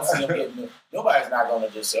mean, I don't see him getting. Nobody's not gonna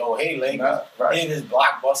just say, "Oh, hey, Lakers, Nah, right. in this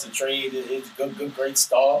blockbuster trade, it's good, great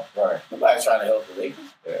star." Right. Nobody's trying to help the Lakers.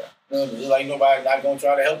 Yeah. You know, just like nobody's not gonna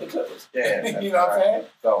try to help the Clippers. Yeah. You know what I'm saying?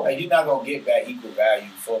 So Like, you're not gonna get back equal value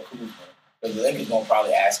for Kuzma because the Lakers gonna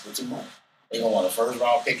probably ask for too much. They're gonna want a first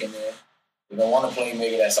round pick in there. They're gonna want a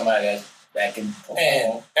playmaker that's somebody that can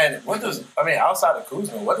perform. And what does outside of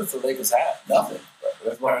Kuzma, what does the Lakers have? Nothing.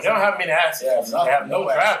 that's They don't have many assets. Yeah, they have no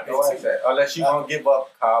nothing. draft No picks. asset. Unless you gonna give up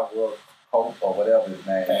Kyle Pope or whatever his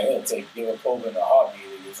name. Man, it'll take give a Pope in a heartbeat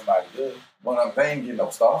to get somebody good. But they ain't getting no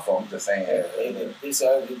star for him. Just saying. Yeah,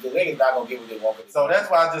 the Lakers not gonna get what they want. So that's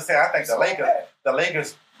why I just say I think the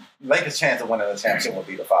Lakers' chance of winning the championship will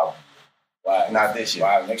be the following. Why? Not this year.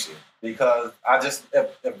 Why next year? Because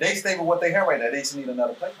if they stay with what they have right now, they just need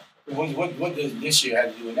another player. What does this year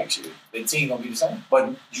have to do with next year? The team gonna be the same.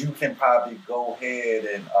 But you can probably go ahead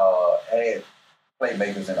and add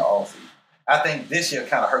playmakers in the offseason. I think this year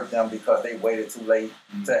kind of hurt them because they waited too late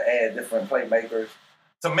to add different playmakers.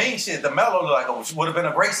 To me, the Melo would have been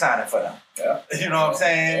a great signing for them. Yeah. You know what I'm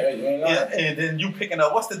saying? Yeah, you ain't lying. And then you picking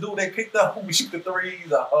up, what's the dude they picked up who shoot the threes?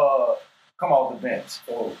 Come off the bench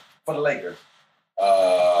for the Lakers.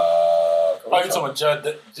 Oh, you're talking about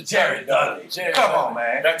Jared Dudley. Come on,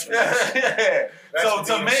 man. That's yeah. So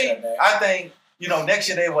to me, I think, next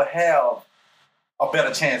year they will have a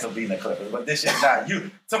better chance of beating the Clippers. But this year not.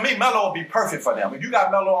 To me, Melo will be perfect for them. If you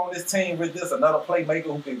got Melo on this team with this, another playmaker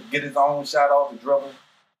who can get his own shot off the dribble,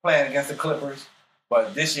 playing against the Clippers.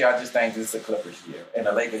 But this year, I just think this is the Clippers year. And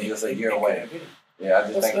the Lakers just a year away. Yeah,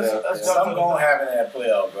 I just think that's something gonna happen in that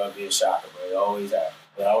playoff, bro. Be a shocker, bro. It always happens.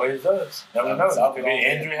 It always does. Never know. Could be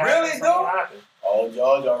an injury. Really, though? Oh,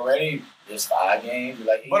 George already just 5 games.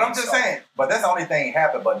 Like, but I'm just saying. But that's the only thing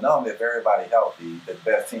happen. But normally, if everybody healthy, the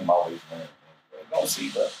best team always wins. Don't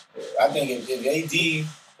see, but I think if AD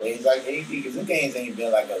plays like AD, because the games ain't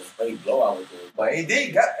been like a straight blowout with this. But AD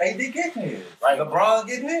getting his. Right. LeBron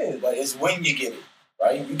getting his. But it's when you get it,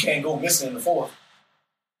 right? You can't go missing in the fourth.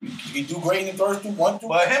 You can do great in the first 2, 1, 2.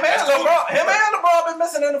 But him and LeBron been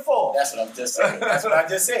missing in the fourth. That's what I'm just saying. That's what I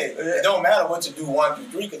just said. It don't matter what you do 1 through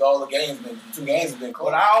 3 because all the 2 games have been close.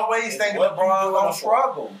 But I always think LeBron gonna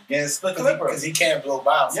struggle against the Clippers because he can't blow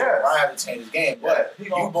bounce. So yes. LeBron had to change his game. But you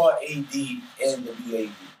bought AD in the BAD,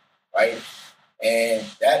 right? And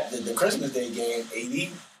the Christmas Day game, AD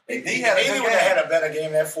would have had a better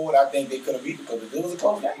game than fourth. I think they could have beat the Clippers. It was a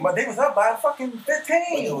close game. But they was up by fucking 15.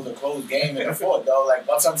 But it was a close game in the fourth, though. Like,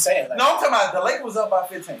 that's what I'm saying. Like, no, I'm talking about the Lakers was up by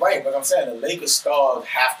 15. Right, but I'm saying the Lakers stars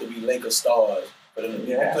have to be Lakers stars for them to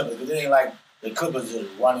beat the Clippers. Because it ain't like the Clippers just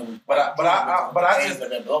running. But I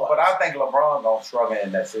think LeBron gonna struggle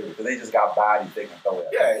in that series because they just got bodies they can throw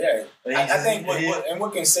at. Yeah. I think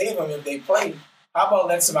what can save them if they play. How about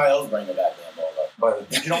let somebody else bring the goddamn ball up? But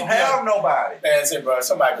you don't have nobody. That's it, bro.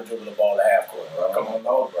 Somebody can dribble the ball at half court, bro. Come on,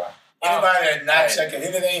 no, bro. Anybody that's not checking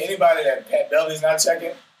anything, anybody that Pat Beverly's not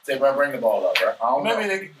checking, say, bro, bring the ball up, bro.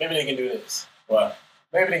 Maybe they can do this. What?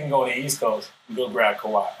 Maybe they can go to the East Coast and go grab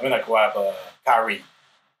Kawhi. I mean, not Kawhi, but Kyrie.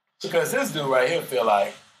 Because this dude right here feel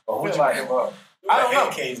like What you like him up? I don't know.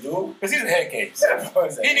 Head case, dude. Because he's a head case.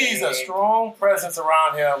 He needs a strong presence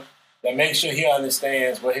around him that makes sure he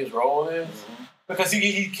understands what his role is. Mm-hmm. Because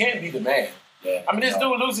he can't be the man. Yeah. I mean, this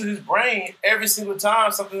dude loses his brain every single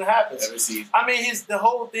time something happens. Every season. I mean, the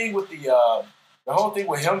whole thing with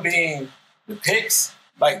him being the picks,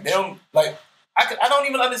 like them, like I don't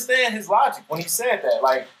even understand his logic when he said that.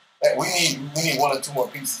 Like, we need 1 or 2 more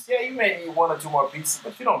pieces. Yeah, you may need 1 or 2 more pieces,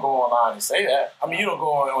 but you don't go online and say that. I mean, you don't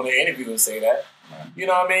go on the interview and say that. You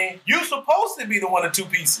know what I mean? You're supposed to be the 1 or 2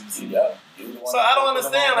 pieces. Yeah. So I don't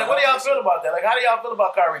understand. Like, what do y'all feel about that? Like, how do y'all feel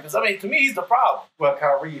about Kyrie? Because, I mean, to me, he's the problem. Well,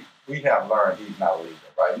 Kyrie, we have learned he's not a leader,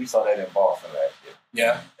 right? We saw that in Boston last year.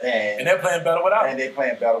 Yeah. And they're playing better without him. And they're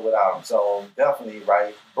playing better without him. So, definitely,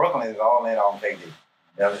 right, Brooklyn is all in on KD.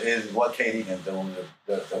 That is what KD can do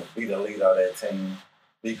to be the leader of that team.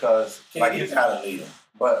 Because, KD's not a leader.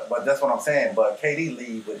 But that's what I'm saying. But KD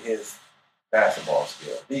lead with his basketball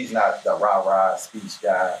skill. He's not the rah-rah speech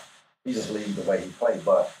guy. He just leads the way he plays.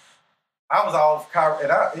 But I was all Kyrie,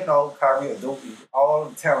 and Kyrie a dookie, all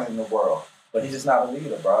the talent in the world. But he's just not a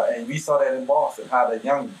leader, bro. And we saw that in Boston, how the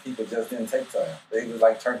young people just didn't take to him. They was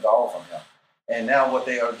like turned off from him. And now what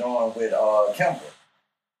they are doing with Kemba.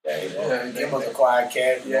 Kemba's a quiet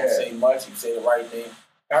cat. He don't say much. He say the right thing.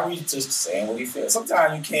 Kyrie's just saying what he feels.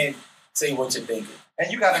 Sometimes you can't say what you're thinking. And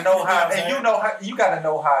you got to know how. And you got to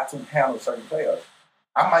know how to handle certain players.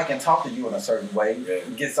 I might can talk to you in a certain way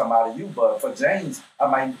and get something out of you, but for James, I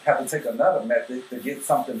might have to take another method to get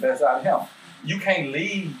something best out of him. You can't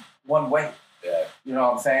lead one way. Yeah. You know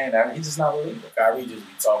what I'm saying? Now, he's just not a leader. Kyrie just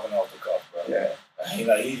be talking off the cuff, bro. Yeah.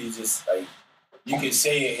 He just like, you can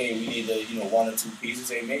say, hey, we need one or two pieces.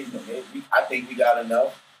 Hey, maybe I think we got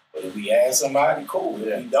enough. But if we add somebody, cool.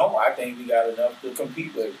 If we don't, I think we got enough to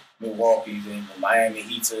compete with Milwaukee's and the Miami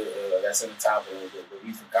Heat. That's in the top of the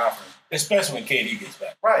Eastern Conference. Especially when KD gets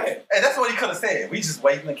back. Right. And that's what he could have said. We just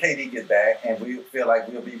waiting until KD get back, and we feel like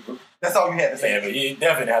we'll be. That's all you had to say. Yeah, but you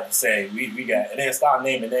definitely have to say we got, and then start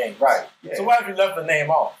naming names. Right. Yeah. So why have you left the name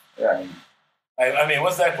off? Yeah. I mean,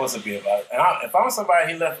 what's that supposed to be about? And if I'm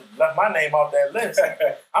somebody, he left my name off that list.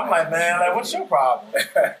 I'm like, man, like, what's your problem?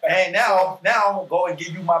 And now I'm gonna go and give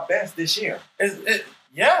you my best this year.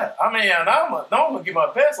 Yeah, I mean, and I'm gonna give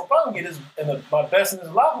my best. I'm probably gonna get my best in this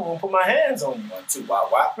locker room and put my hands on you. One, two,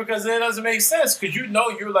 why? Because it doesn't make sense. Because you know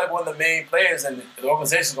you're like one of the main players, and the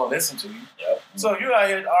organization's gonna listen to you. Yep. So you're out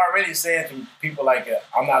here already saying to people like,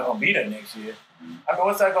 "I'm not gonna be there next year." I mean,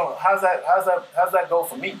 what's that going? How's that go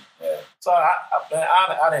for me? Yeah. So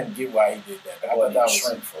I didn't get why he did that. I thought that was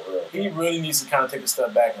shrink for real. He really needs to kind of take a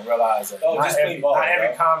step back and realize that not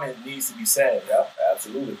every comment needs to be said. Yeah,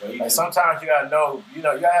 absolutely. But like sometimes you gotta know, you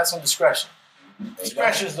gotta have some discretion.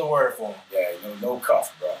 Discretion is the word for him. Yeah, no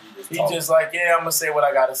cuff, bro. He just like, yeah, I'm gonna say what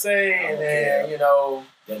I gotta say, and then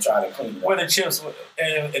then try to clean it up. When the chips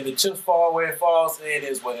and the chips fall where it falls, it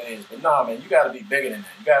is what it is. But nah, man, you gotta be bigger than that.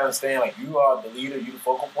 You gotta understand, like, you are the leader, you the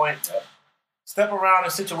focal point. Yep. Step around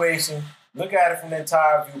the situation, look at it from the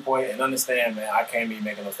entire viewpoint, and understand, man, I can't be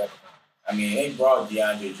making no step around. I mean, they brought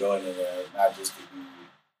DeAndre Jordan in there not just to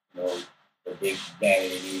be, the big man that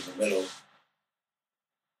they need in the middle.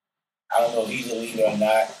 I don't know if he's a leader or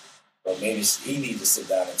not, but maybe he needs to sit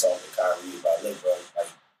down and talk to Kyrie about, look, bro, like,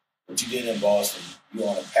 what you did in Boston, you're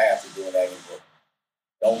on a path to doing that in Brooklyn.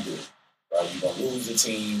 Don't do it, bro. You're going to lose the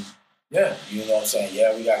team. Yeah. You know what I'm saying?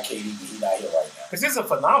 Yeah, we got KD, but he's not here right now. Because he's a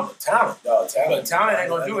phenomenal talent. No, talent. But talent ain't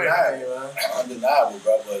going to do anything, man. Undeniable,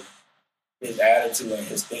 bro. But his attitude and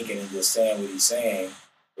his thinking and just saying what he's saying,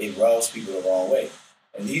 it rubs people the wrong way.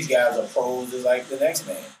 And these guys are pros just like the next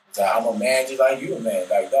man. It's like, I'm a man just like you a man.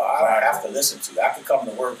 Like, dog, I don't have to listen to you. I can come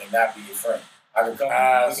to work and not be your friend. I can come,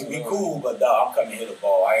 we can be cool, but dog, I'm coming to hit the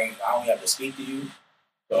ball. I don't have to speak to you.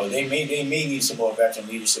 So they may need some more veteran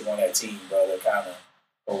leadership on that team, bro, to kind of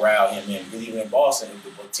corral him in. Because even in Boston,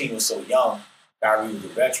 the team was so young, Kyrie was a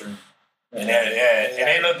veteron. And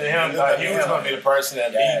they looked at him like he was going to be the person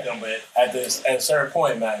that beat them. But at a certain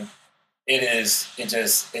point, man, it's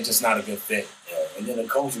just not a good fit. Yeah. And then the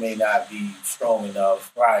coach may not be strong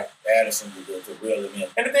enough, right? Addison to reel him in.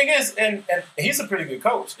 And the thing is, and he's a pretty good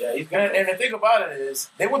coach. Yeah, he's good. And the thing about it is,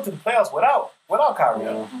 they went to the playoffs without Kyrie,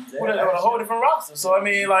 with a whole different roster. So I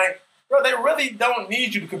mean, like, bro, they really don't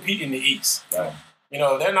need you to compete in the East. Right.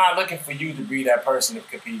 They're not looking for you to be that person to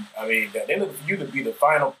compete. I mean, they're looking for you to be the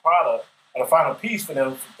final product or the final piece for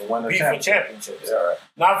them to compete for championships. Yeah, right.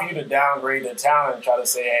 Not for you to downgrade their talent and try to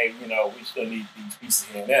say, hey, we still need these pieces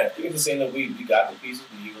here and there. You can just say, look, we got the pieces,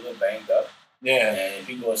 but you a little banged up. Yeah. And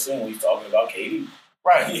people assume we're talking about KD.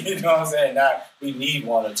 Right. You know what I'm saying? Not we need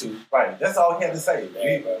one or two. Right. That's all he had to say.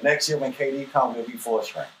 Next year when KD comes, we'll be full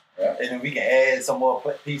strength. Yeah. And then we can add some more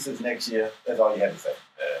pieces next year. That's all you had to say.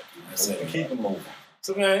 Yeah. Keep it moving.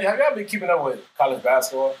 So, man, have y'all been keeping up with college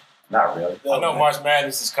basketball? Not really. I know March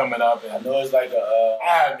Madness is coming up. And I know it's like I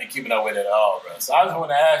haven't been keeping up with it at all, bro. So I just want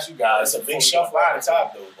to ask you guys. It's a big shuffle at the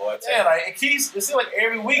top, though, boy. Yeah, like it seems like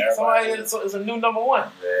every week somebody is a new number one.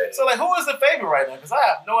 Yeah. So, like, who is the favorite right now? Because I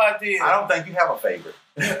have no idea. I don't think you have a favorite.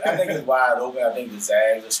 I think it's wide open. I think the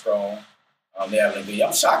Zags are strong. They're having a good year.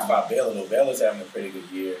 I'm shocked about Baylor, though. Baylor's having a pretty good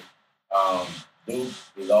year. Duke,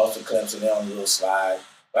 we lost to Clemson. They're on a little slide.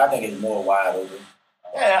 But I think it's more wide open.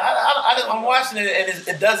 I'm watching it, and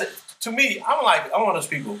it doesn't. To me, I'm one of those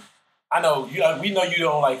people. I know we know you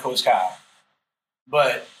don't like Coach Kyle,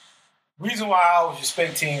 but reason why I always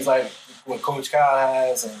respect teams like what Coach Kyle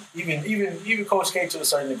has, and even Coach K to a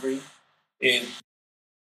certain degree, is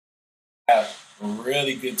have a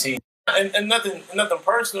really good team. And nothing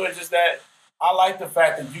personal. It's just that I like the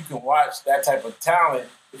fact that you can watch that type of talent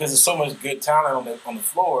because there's so much good talent on the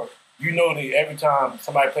floor. You know that every time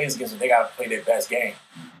somebody plays against them, they got to play their best game.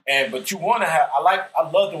 But you want to have. I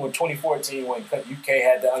loved them in 2014 when UK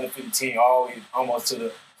had the under-50 team almost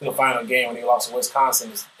to the final game when they lost to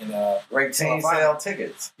Wisconsin. Great team sell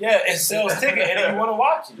tickets. Yeah, it sells tickets, and you want to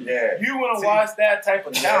watch it. Yeah, you want to watch that type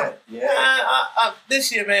of talent. Yeah.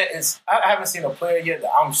 This year, man, I haven't seen a player yet that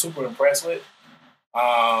I'm super impressed with.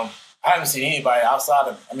 I haven't seen anybody outside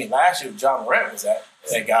of. I mean, last year John Morant was at.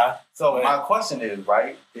 that guy. So my question is,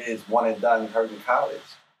 right, is one and done hurt in college?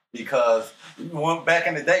 Because back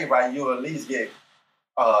in the day, right, you at least get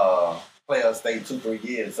players stay 2-3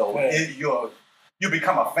 years. So you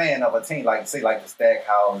become a fan of a team, like say like the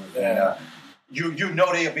Stackhouse, and you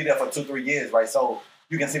know they'll be there for 2-3 years, right? So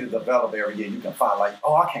you can see the develop every year. You can find like,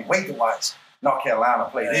 oh, I can't wait to watch North Carolina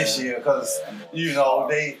play this year because you know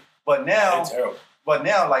they. But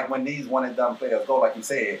now, like when these one and done players go, like you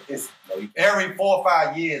said, it's every 4 or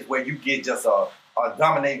 5 years where you get just a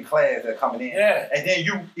dominating class that's coming in, and then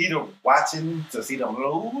you either watching to see them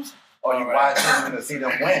lose or you watching to see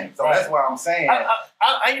them win. So that's why I'm saying.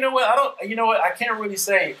 You know what? I can't really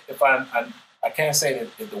say if I can't say that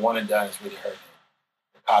if the one and done is really hurting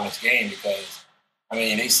the college game because I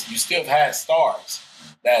mean you still have had stars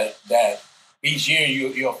that each year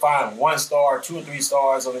you'll find 1 star, 2 or 3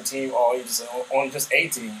 stars on the team, or only just a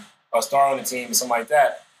team, a star on the team, or something like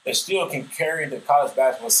that still can carry the college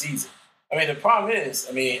basketball season. I mean, the problem is,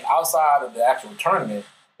 outside of the actual tournament,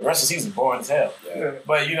 the rest of the season is boring as hell. Yeah.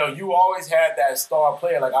 But you always had that star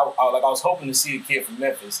player. Like I was hoping to see a kid from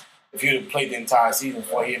Memphis if he'd have played the entire season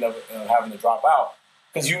before he ended up having to drop out.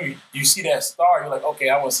 Because you see that star, you're like, okay,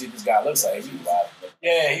 I want to see what this guy looks like.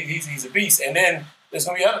 He's a beast. And then there's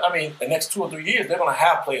going to be the next 2 or 3 years, they're going to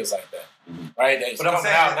have players like that. Right? That's coming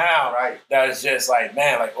out now. Right. That is just like,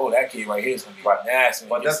 man, like, oh, that kid right here is going to be nasty.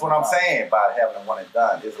 But that's what I'm saying about having a one and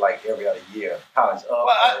done. It's like every other year. College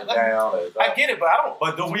up, down. I get it, but I don't.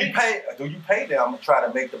 But do you pay them to try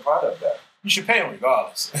to make the product better? You should pay them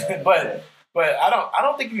regardless. But I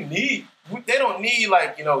don't think you need. They don't need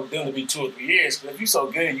them to be 2 or 3 years. Because if you're so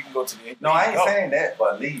good, you can go to the. No, I ain't saying that,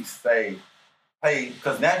 but at least say pay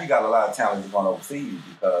because now you got a lot of talent that's going overseas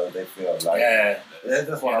because they feel like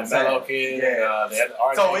that's what I'm saying. Melo kid,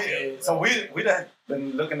 the so we done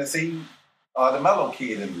been looking to see the Melo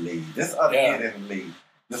kid in the league, this other kid in the league.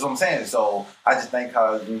 That's what I'm saying. So I just think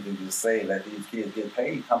college need to just say let these kids get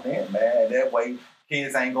paid, come in, man. That way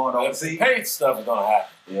kids ain't going overseas. The paid stuff is gonna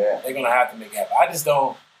happen. Yeah, they're gonna have to make it happen. I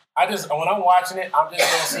just when I'm watching it, I'm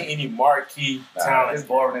just don't see any marquee talent. It's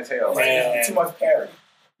boring as hell. It's too much parity.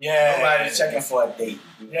 Yeah. Nobody's checking for a date.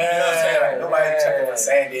 Yeah. You know what I'm saying? Like, nobody's checking for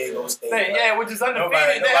San Diego State. Which is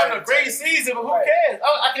undefeated. They're having a great season, but who cares?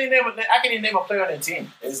 Oh, I can even name a player on their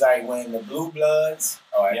team. It's like when the Blue Bloods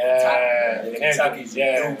or the Kentucky's,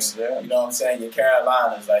 Dukes, you know what I'm saying? Your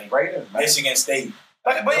Carolinas, like Michigan State.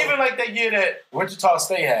 But even like that year that Wichita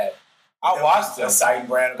State had, I watched them. Exciting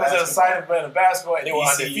brand of basketball. Because exciting brand of basketball, and they were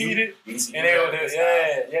undefeated. And they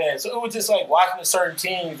were So it was just like watching a certain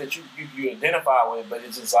teams that you identify with, but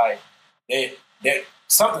it's just like that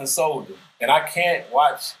something sold them. And I can't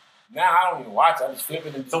watch. Now I don't even watch. I just flip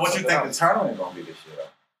it. And so what you think the tournament going to be this year, though?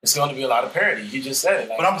 It's going to be a lot of parity. He just said it.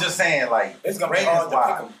 But I'm just saying, like, it's going to be hard to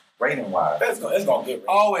pick them. Rating-wise. It's going to get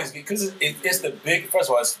always because it's the big. First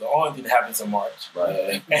of all, it's the only thing that happens in March,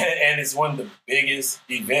 right? And it's one of the biggest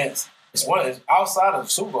events. It's outside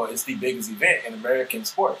of Super Bowl. It's the biggest event in American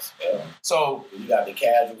sports. Yeah. So you got the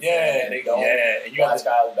casual. You got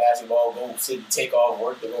college basketball. Go sit and take off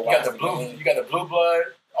work to go. You got the blue. You got the blue blood.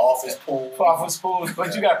 Office pools.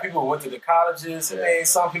 But you got people who went to the colleges. And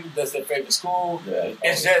some people that's their favorite school. Yeah,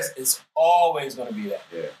 it's always going to be that.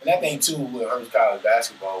 Yeah. And that thing too with hurts college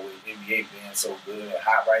basketball with NBA being so good and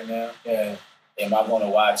hot right now. Yeah. Am I going to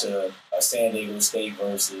watch a San Diego State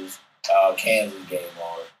versus Kansas game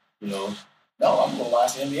or no, I'm going to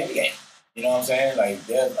watch the NBA game. You know what I'm saying? Like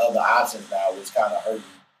there's other options now which kind of hurting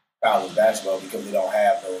college basketball because they don't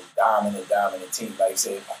have those dominant teams. Like I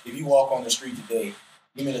said, if you walk on the street today.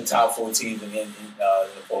 Give me the top 4 teams in the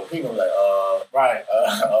four. People are like,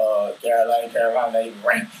 Carolina, not even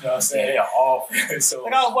ranked. You know what I'm saying? They're awful. So,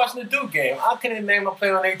 I was watching the Duke game. I couldn't name a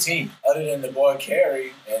player on their team. Other than the boy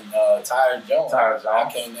Carey and Tyler Jones.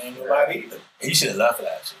 I can't name nobody either. He should have left for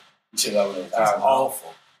that shit. He should have left. He's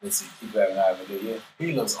awful. Let's see. He's having a good year.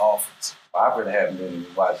 He looks awful. I really haven't been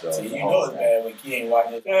watching. See, you know it's bad when he ain't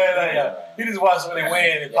watching it. Yeah. He just watches when they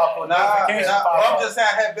win and pop on notifications. I'm just saying,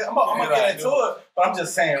 I'm going to get into it, but I'm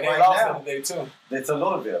just saying right now, today too. It's a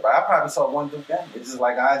little bit, but I probably saw one Duke game. It's just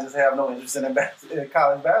like I just have no interest in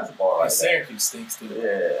college basketball right now. Syracuse stinks too.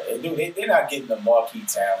 Yeah. They're not getting the marquee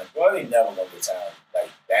talent. Well, they never going to get talent like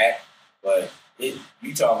that, but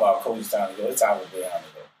you talking about coach's time to go. It's time for Boeheim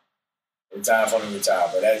to go. It's time for him to retire,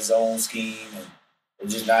 but that zone scheme and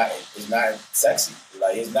it's not sexy.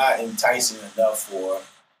 Like it's not enticing enough for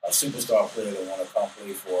a superstar player to want to come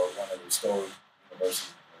play for one of the historic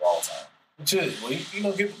universities of all time. It should.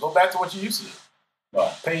 Well, go back to what you used to do.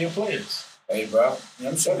 What? Pay your players. Hey, bro,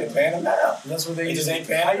 I'm sure they're paying him now. And that's what they just ain't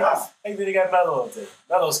paying paying enough. Hey, then he got Melo up there.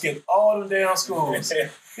 Melo skipped all them damn schools.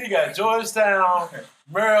 He got Georgetown,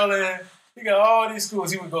 Maryland. He got all these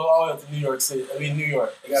schools. He would go all the way up to New York City. New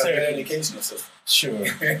York. They got a better Syracuse. educational system. Sure.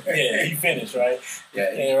 Yeah, he finished, right?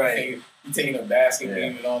 Yeah, right. He taking a basket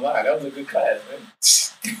game it online. That was a good class,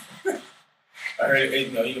 man. I heard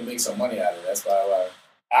you know he can make some money out of it. That's why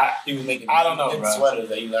he was making I don't know, bro. sweaters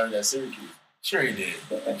that he learned at Syracuse. Sure he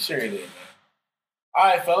did. Sure he did, man. All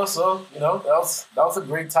right, fellas. So that was a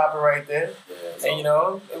great topic right there.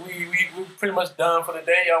 Yeah, And we pretty much done for the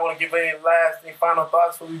day. Y'all want to give any final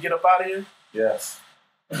thoughts before we get up out of here? Yes.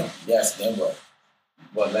 yes, then what?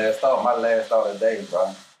 But my last thought of the day,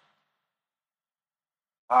 bro.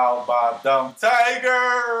 How about them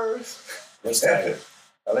Tigers? Which Tiger?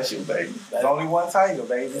 LSU, baby. There's only one Tiger,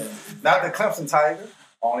 baby. Not the Clemson Tiger.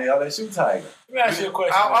 Only LSU Tiger. Let me ask you a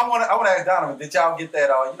question. I want to ask Donovan. Did y'all get that?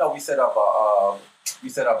 We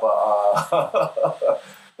set up a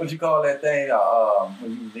what you call that thing?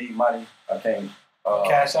 When you need money, I can't.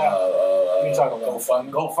 Cash out. What you talking about?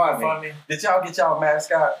 GoFundMe. Did y'all get y'all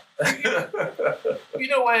mascot? You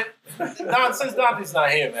know what? Since Dante's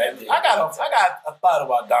not here, man, I got a thought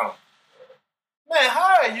about Donald. Man,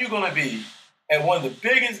 how are you gonna be at one of the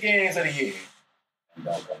biggest games of the year,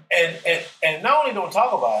 and not only don't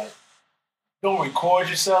talk about it, don't record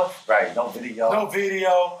yourself, Right? No video. no video,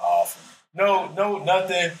 Awesome. no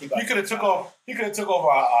nothing. You could have took over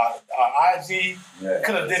our IG. Yeah.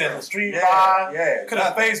 Could have did it in stream Yeah, live. yeah. Could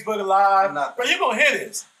have Nothing. Facebook live. Nothing. But you gonna hear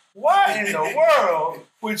this. Why in the world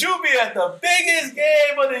would you be at the biggest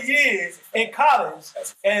game of the year in college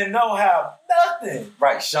and don't have nothing?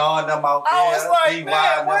 Right, Sean them out there. I was like, DY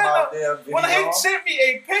man, them when out there. When he video. sent me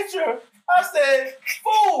a picture, I said,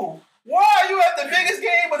 fool, why are you at the biggest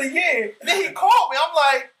game of the year? And then he called me. I'm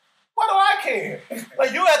like, why do I care?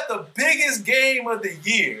 Like, you at the biggest game of the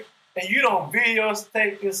year, and you don't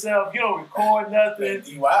videotape yourself, you don't record nothing.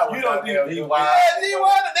 DY was You don't out there. do DY. Yeah,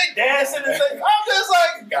 D1, they dancing and thing. I'm just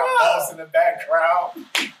like, Got bro. boss in the background.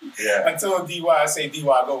 Yeah. I told DY, I say, DY,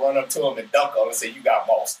 go run up to him and dunk on him and say, you got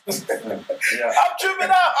boss. Yeah. I'm tripping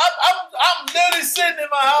out. I'm literally sitting in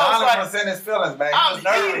my house Donovan like, was in his feelings, man. He I'm was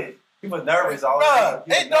nervous. heated. He was nervous all Bro,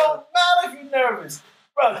 day. it don't matter if you're nervous.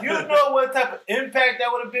 Bro, you know what type of impact that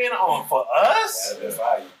would have been on for us? That's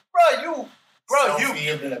fire. Bro, you,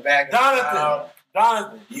 Self-field in the back of the crowd.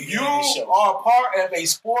 Jonathan, You you hear the show. are part of a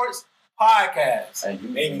sports podcast. And you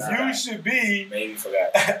Maybe not. You should be. Maybe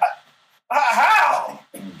forgot. How?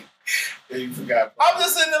 Maybe forgot. I'm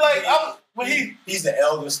just sitting there like, He's the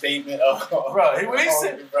elder statement of bro, when he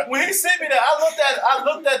sent me that, I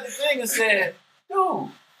looked at the thing and said, dude,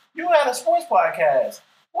 you had a sports podcast.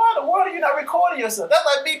 Why in the world are you not recording yourself? That's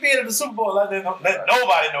like me being at the Super Bowl, let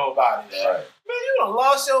nobody know about it. Right. Man, you done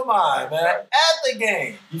lost your mind, man. Right. At the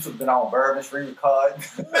game. You should have been on Bourbon Street recording.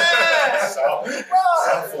 Man. Some Bro.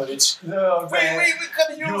 footage. You know what I'm We saying? could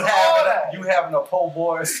have used all that. You having a po'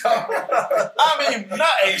 boy or something. I mean, not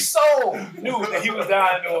a soul knew that he was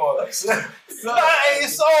down in New Orleans. Not a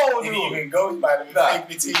soul He didn't knew. even go. He might have been Nah.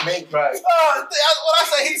 fake teammate. Right. When I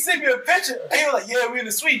say he sent me a picture, he was like, yeah, we in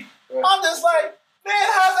the suite. Right. I'm just like, man,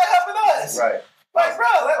 how's that helping us? Right. Like, bro,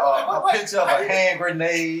 A picture of a hand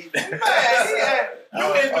grenade. Man,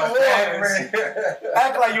 you in New Orleans.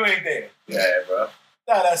 Act like you ain't there. Yeah, bro.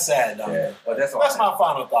 Nah, that's sad, though. Yeah, but that's My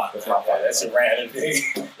final thought. That's my Yeah, that's a random thing.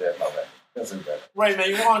 That's my bad. That's okay. Ray,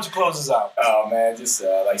 man, why don't you close this out? Oh man, just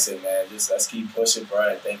like I said, man, just let's keep pushing, bro.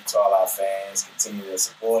 And thank you to all our fans. Continue to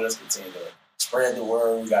support us. Continue to spread the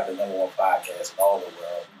word. We got the #1 podcast in all the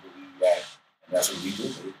world. We believe that, and that's what we do.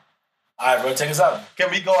 Baby. All right, bro, take us out.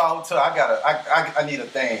 Can we go out to? I need a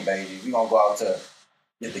thing, baby. We gonna go out to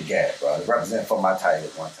get the gap, bro. Represent for my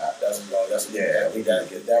Tigers one time. That's what Yeah, we got.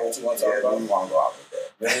 Is that what you want to talk about? We want to go out with that.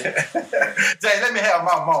 Jay, let me have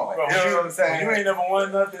my moment. Bro, you know what I'm saying? You ain't never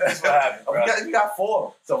won nothing. That's what happened, bro. we got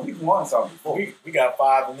 4, so we won something before. We got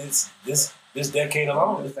 5 in this decade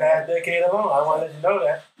alone. This past decade alone. I want to let you know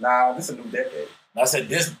that. Nah, this is a new decade. I said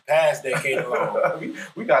this past decade alone.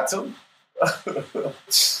 we got 2.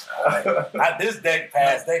 Not this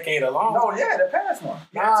past decade alone. No, yeah, the past one.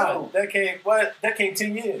 We had Nah, 2. decade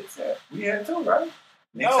 10 years. Yeah, we had 2, right?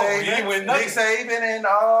 No, we ain't win nothing. Nick Saban and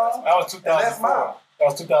That was and Les 2004. Miles. That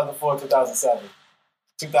was 2004, 2007.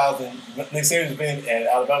 2000. Nick Saban's been at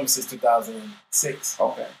Alabama since 2006.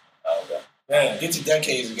 Okay. Okay. Man, Get your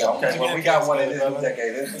decades together. Okay, well, we got one in this new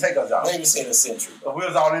decade. Take us out. Maybe say the century. So we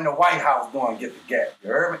was all in the White House doing Get the Gap. You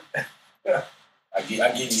heard me? I give you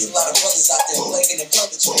There's a lot of brothers out there blinking and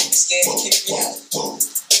perpetrating, scared to kick me out.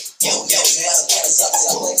 Yo, man, there's a lot of brothers out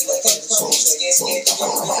there blinking and perpetrating, scared to kick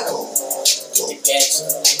me out. Get the gats.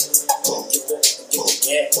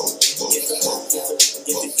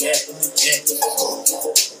 the gas, get the gas, get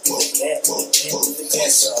the gas, get the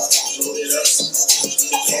gas up, load it up, get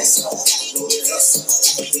the gas up, load it up,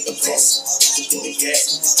 get the gas, get the gas,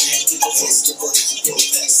 get the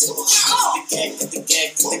gas, get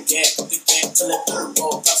the gas, get the gas, till the third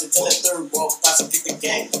roll, pass it till the third roll, pass it, get the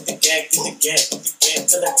gas, get the gas, get the gas,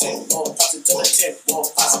 till the 10th roll, pass it till the 10th roll,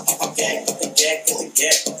 pass it, get the gas, get the gas, get the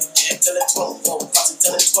gas, till the 12th roll, pass it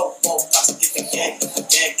till the 12th roll, pass it, get the gas, get the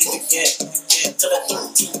gas, get the gas, till the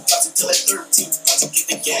 13th, pass it till the 13th, pass it, get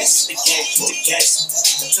the gas, get the gas, get the gas,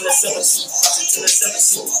 till the 17th, pass it till the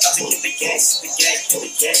 17th, pass it, get the gas, get the gas, get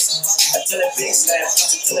the gas, till the big slam,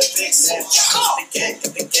 pass it till the big slam, get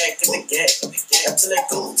the gas, get the gas, get the gas, till that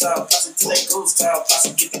goose time, pass it till that goose time, pass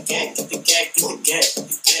it, get the gas, get the gas, get the gas,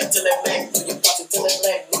 till that Magnolia, pass it till that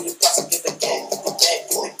Magnolia, pass it, get the gas, get the gas,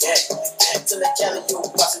 get the gas, till that Cali, you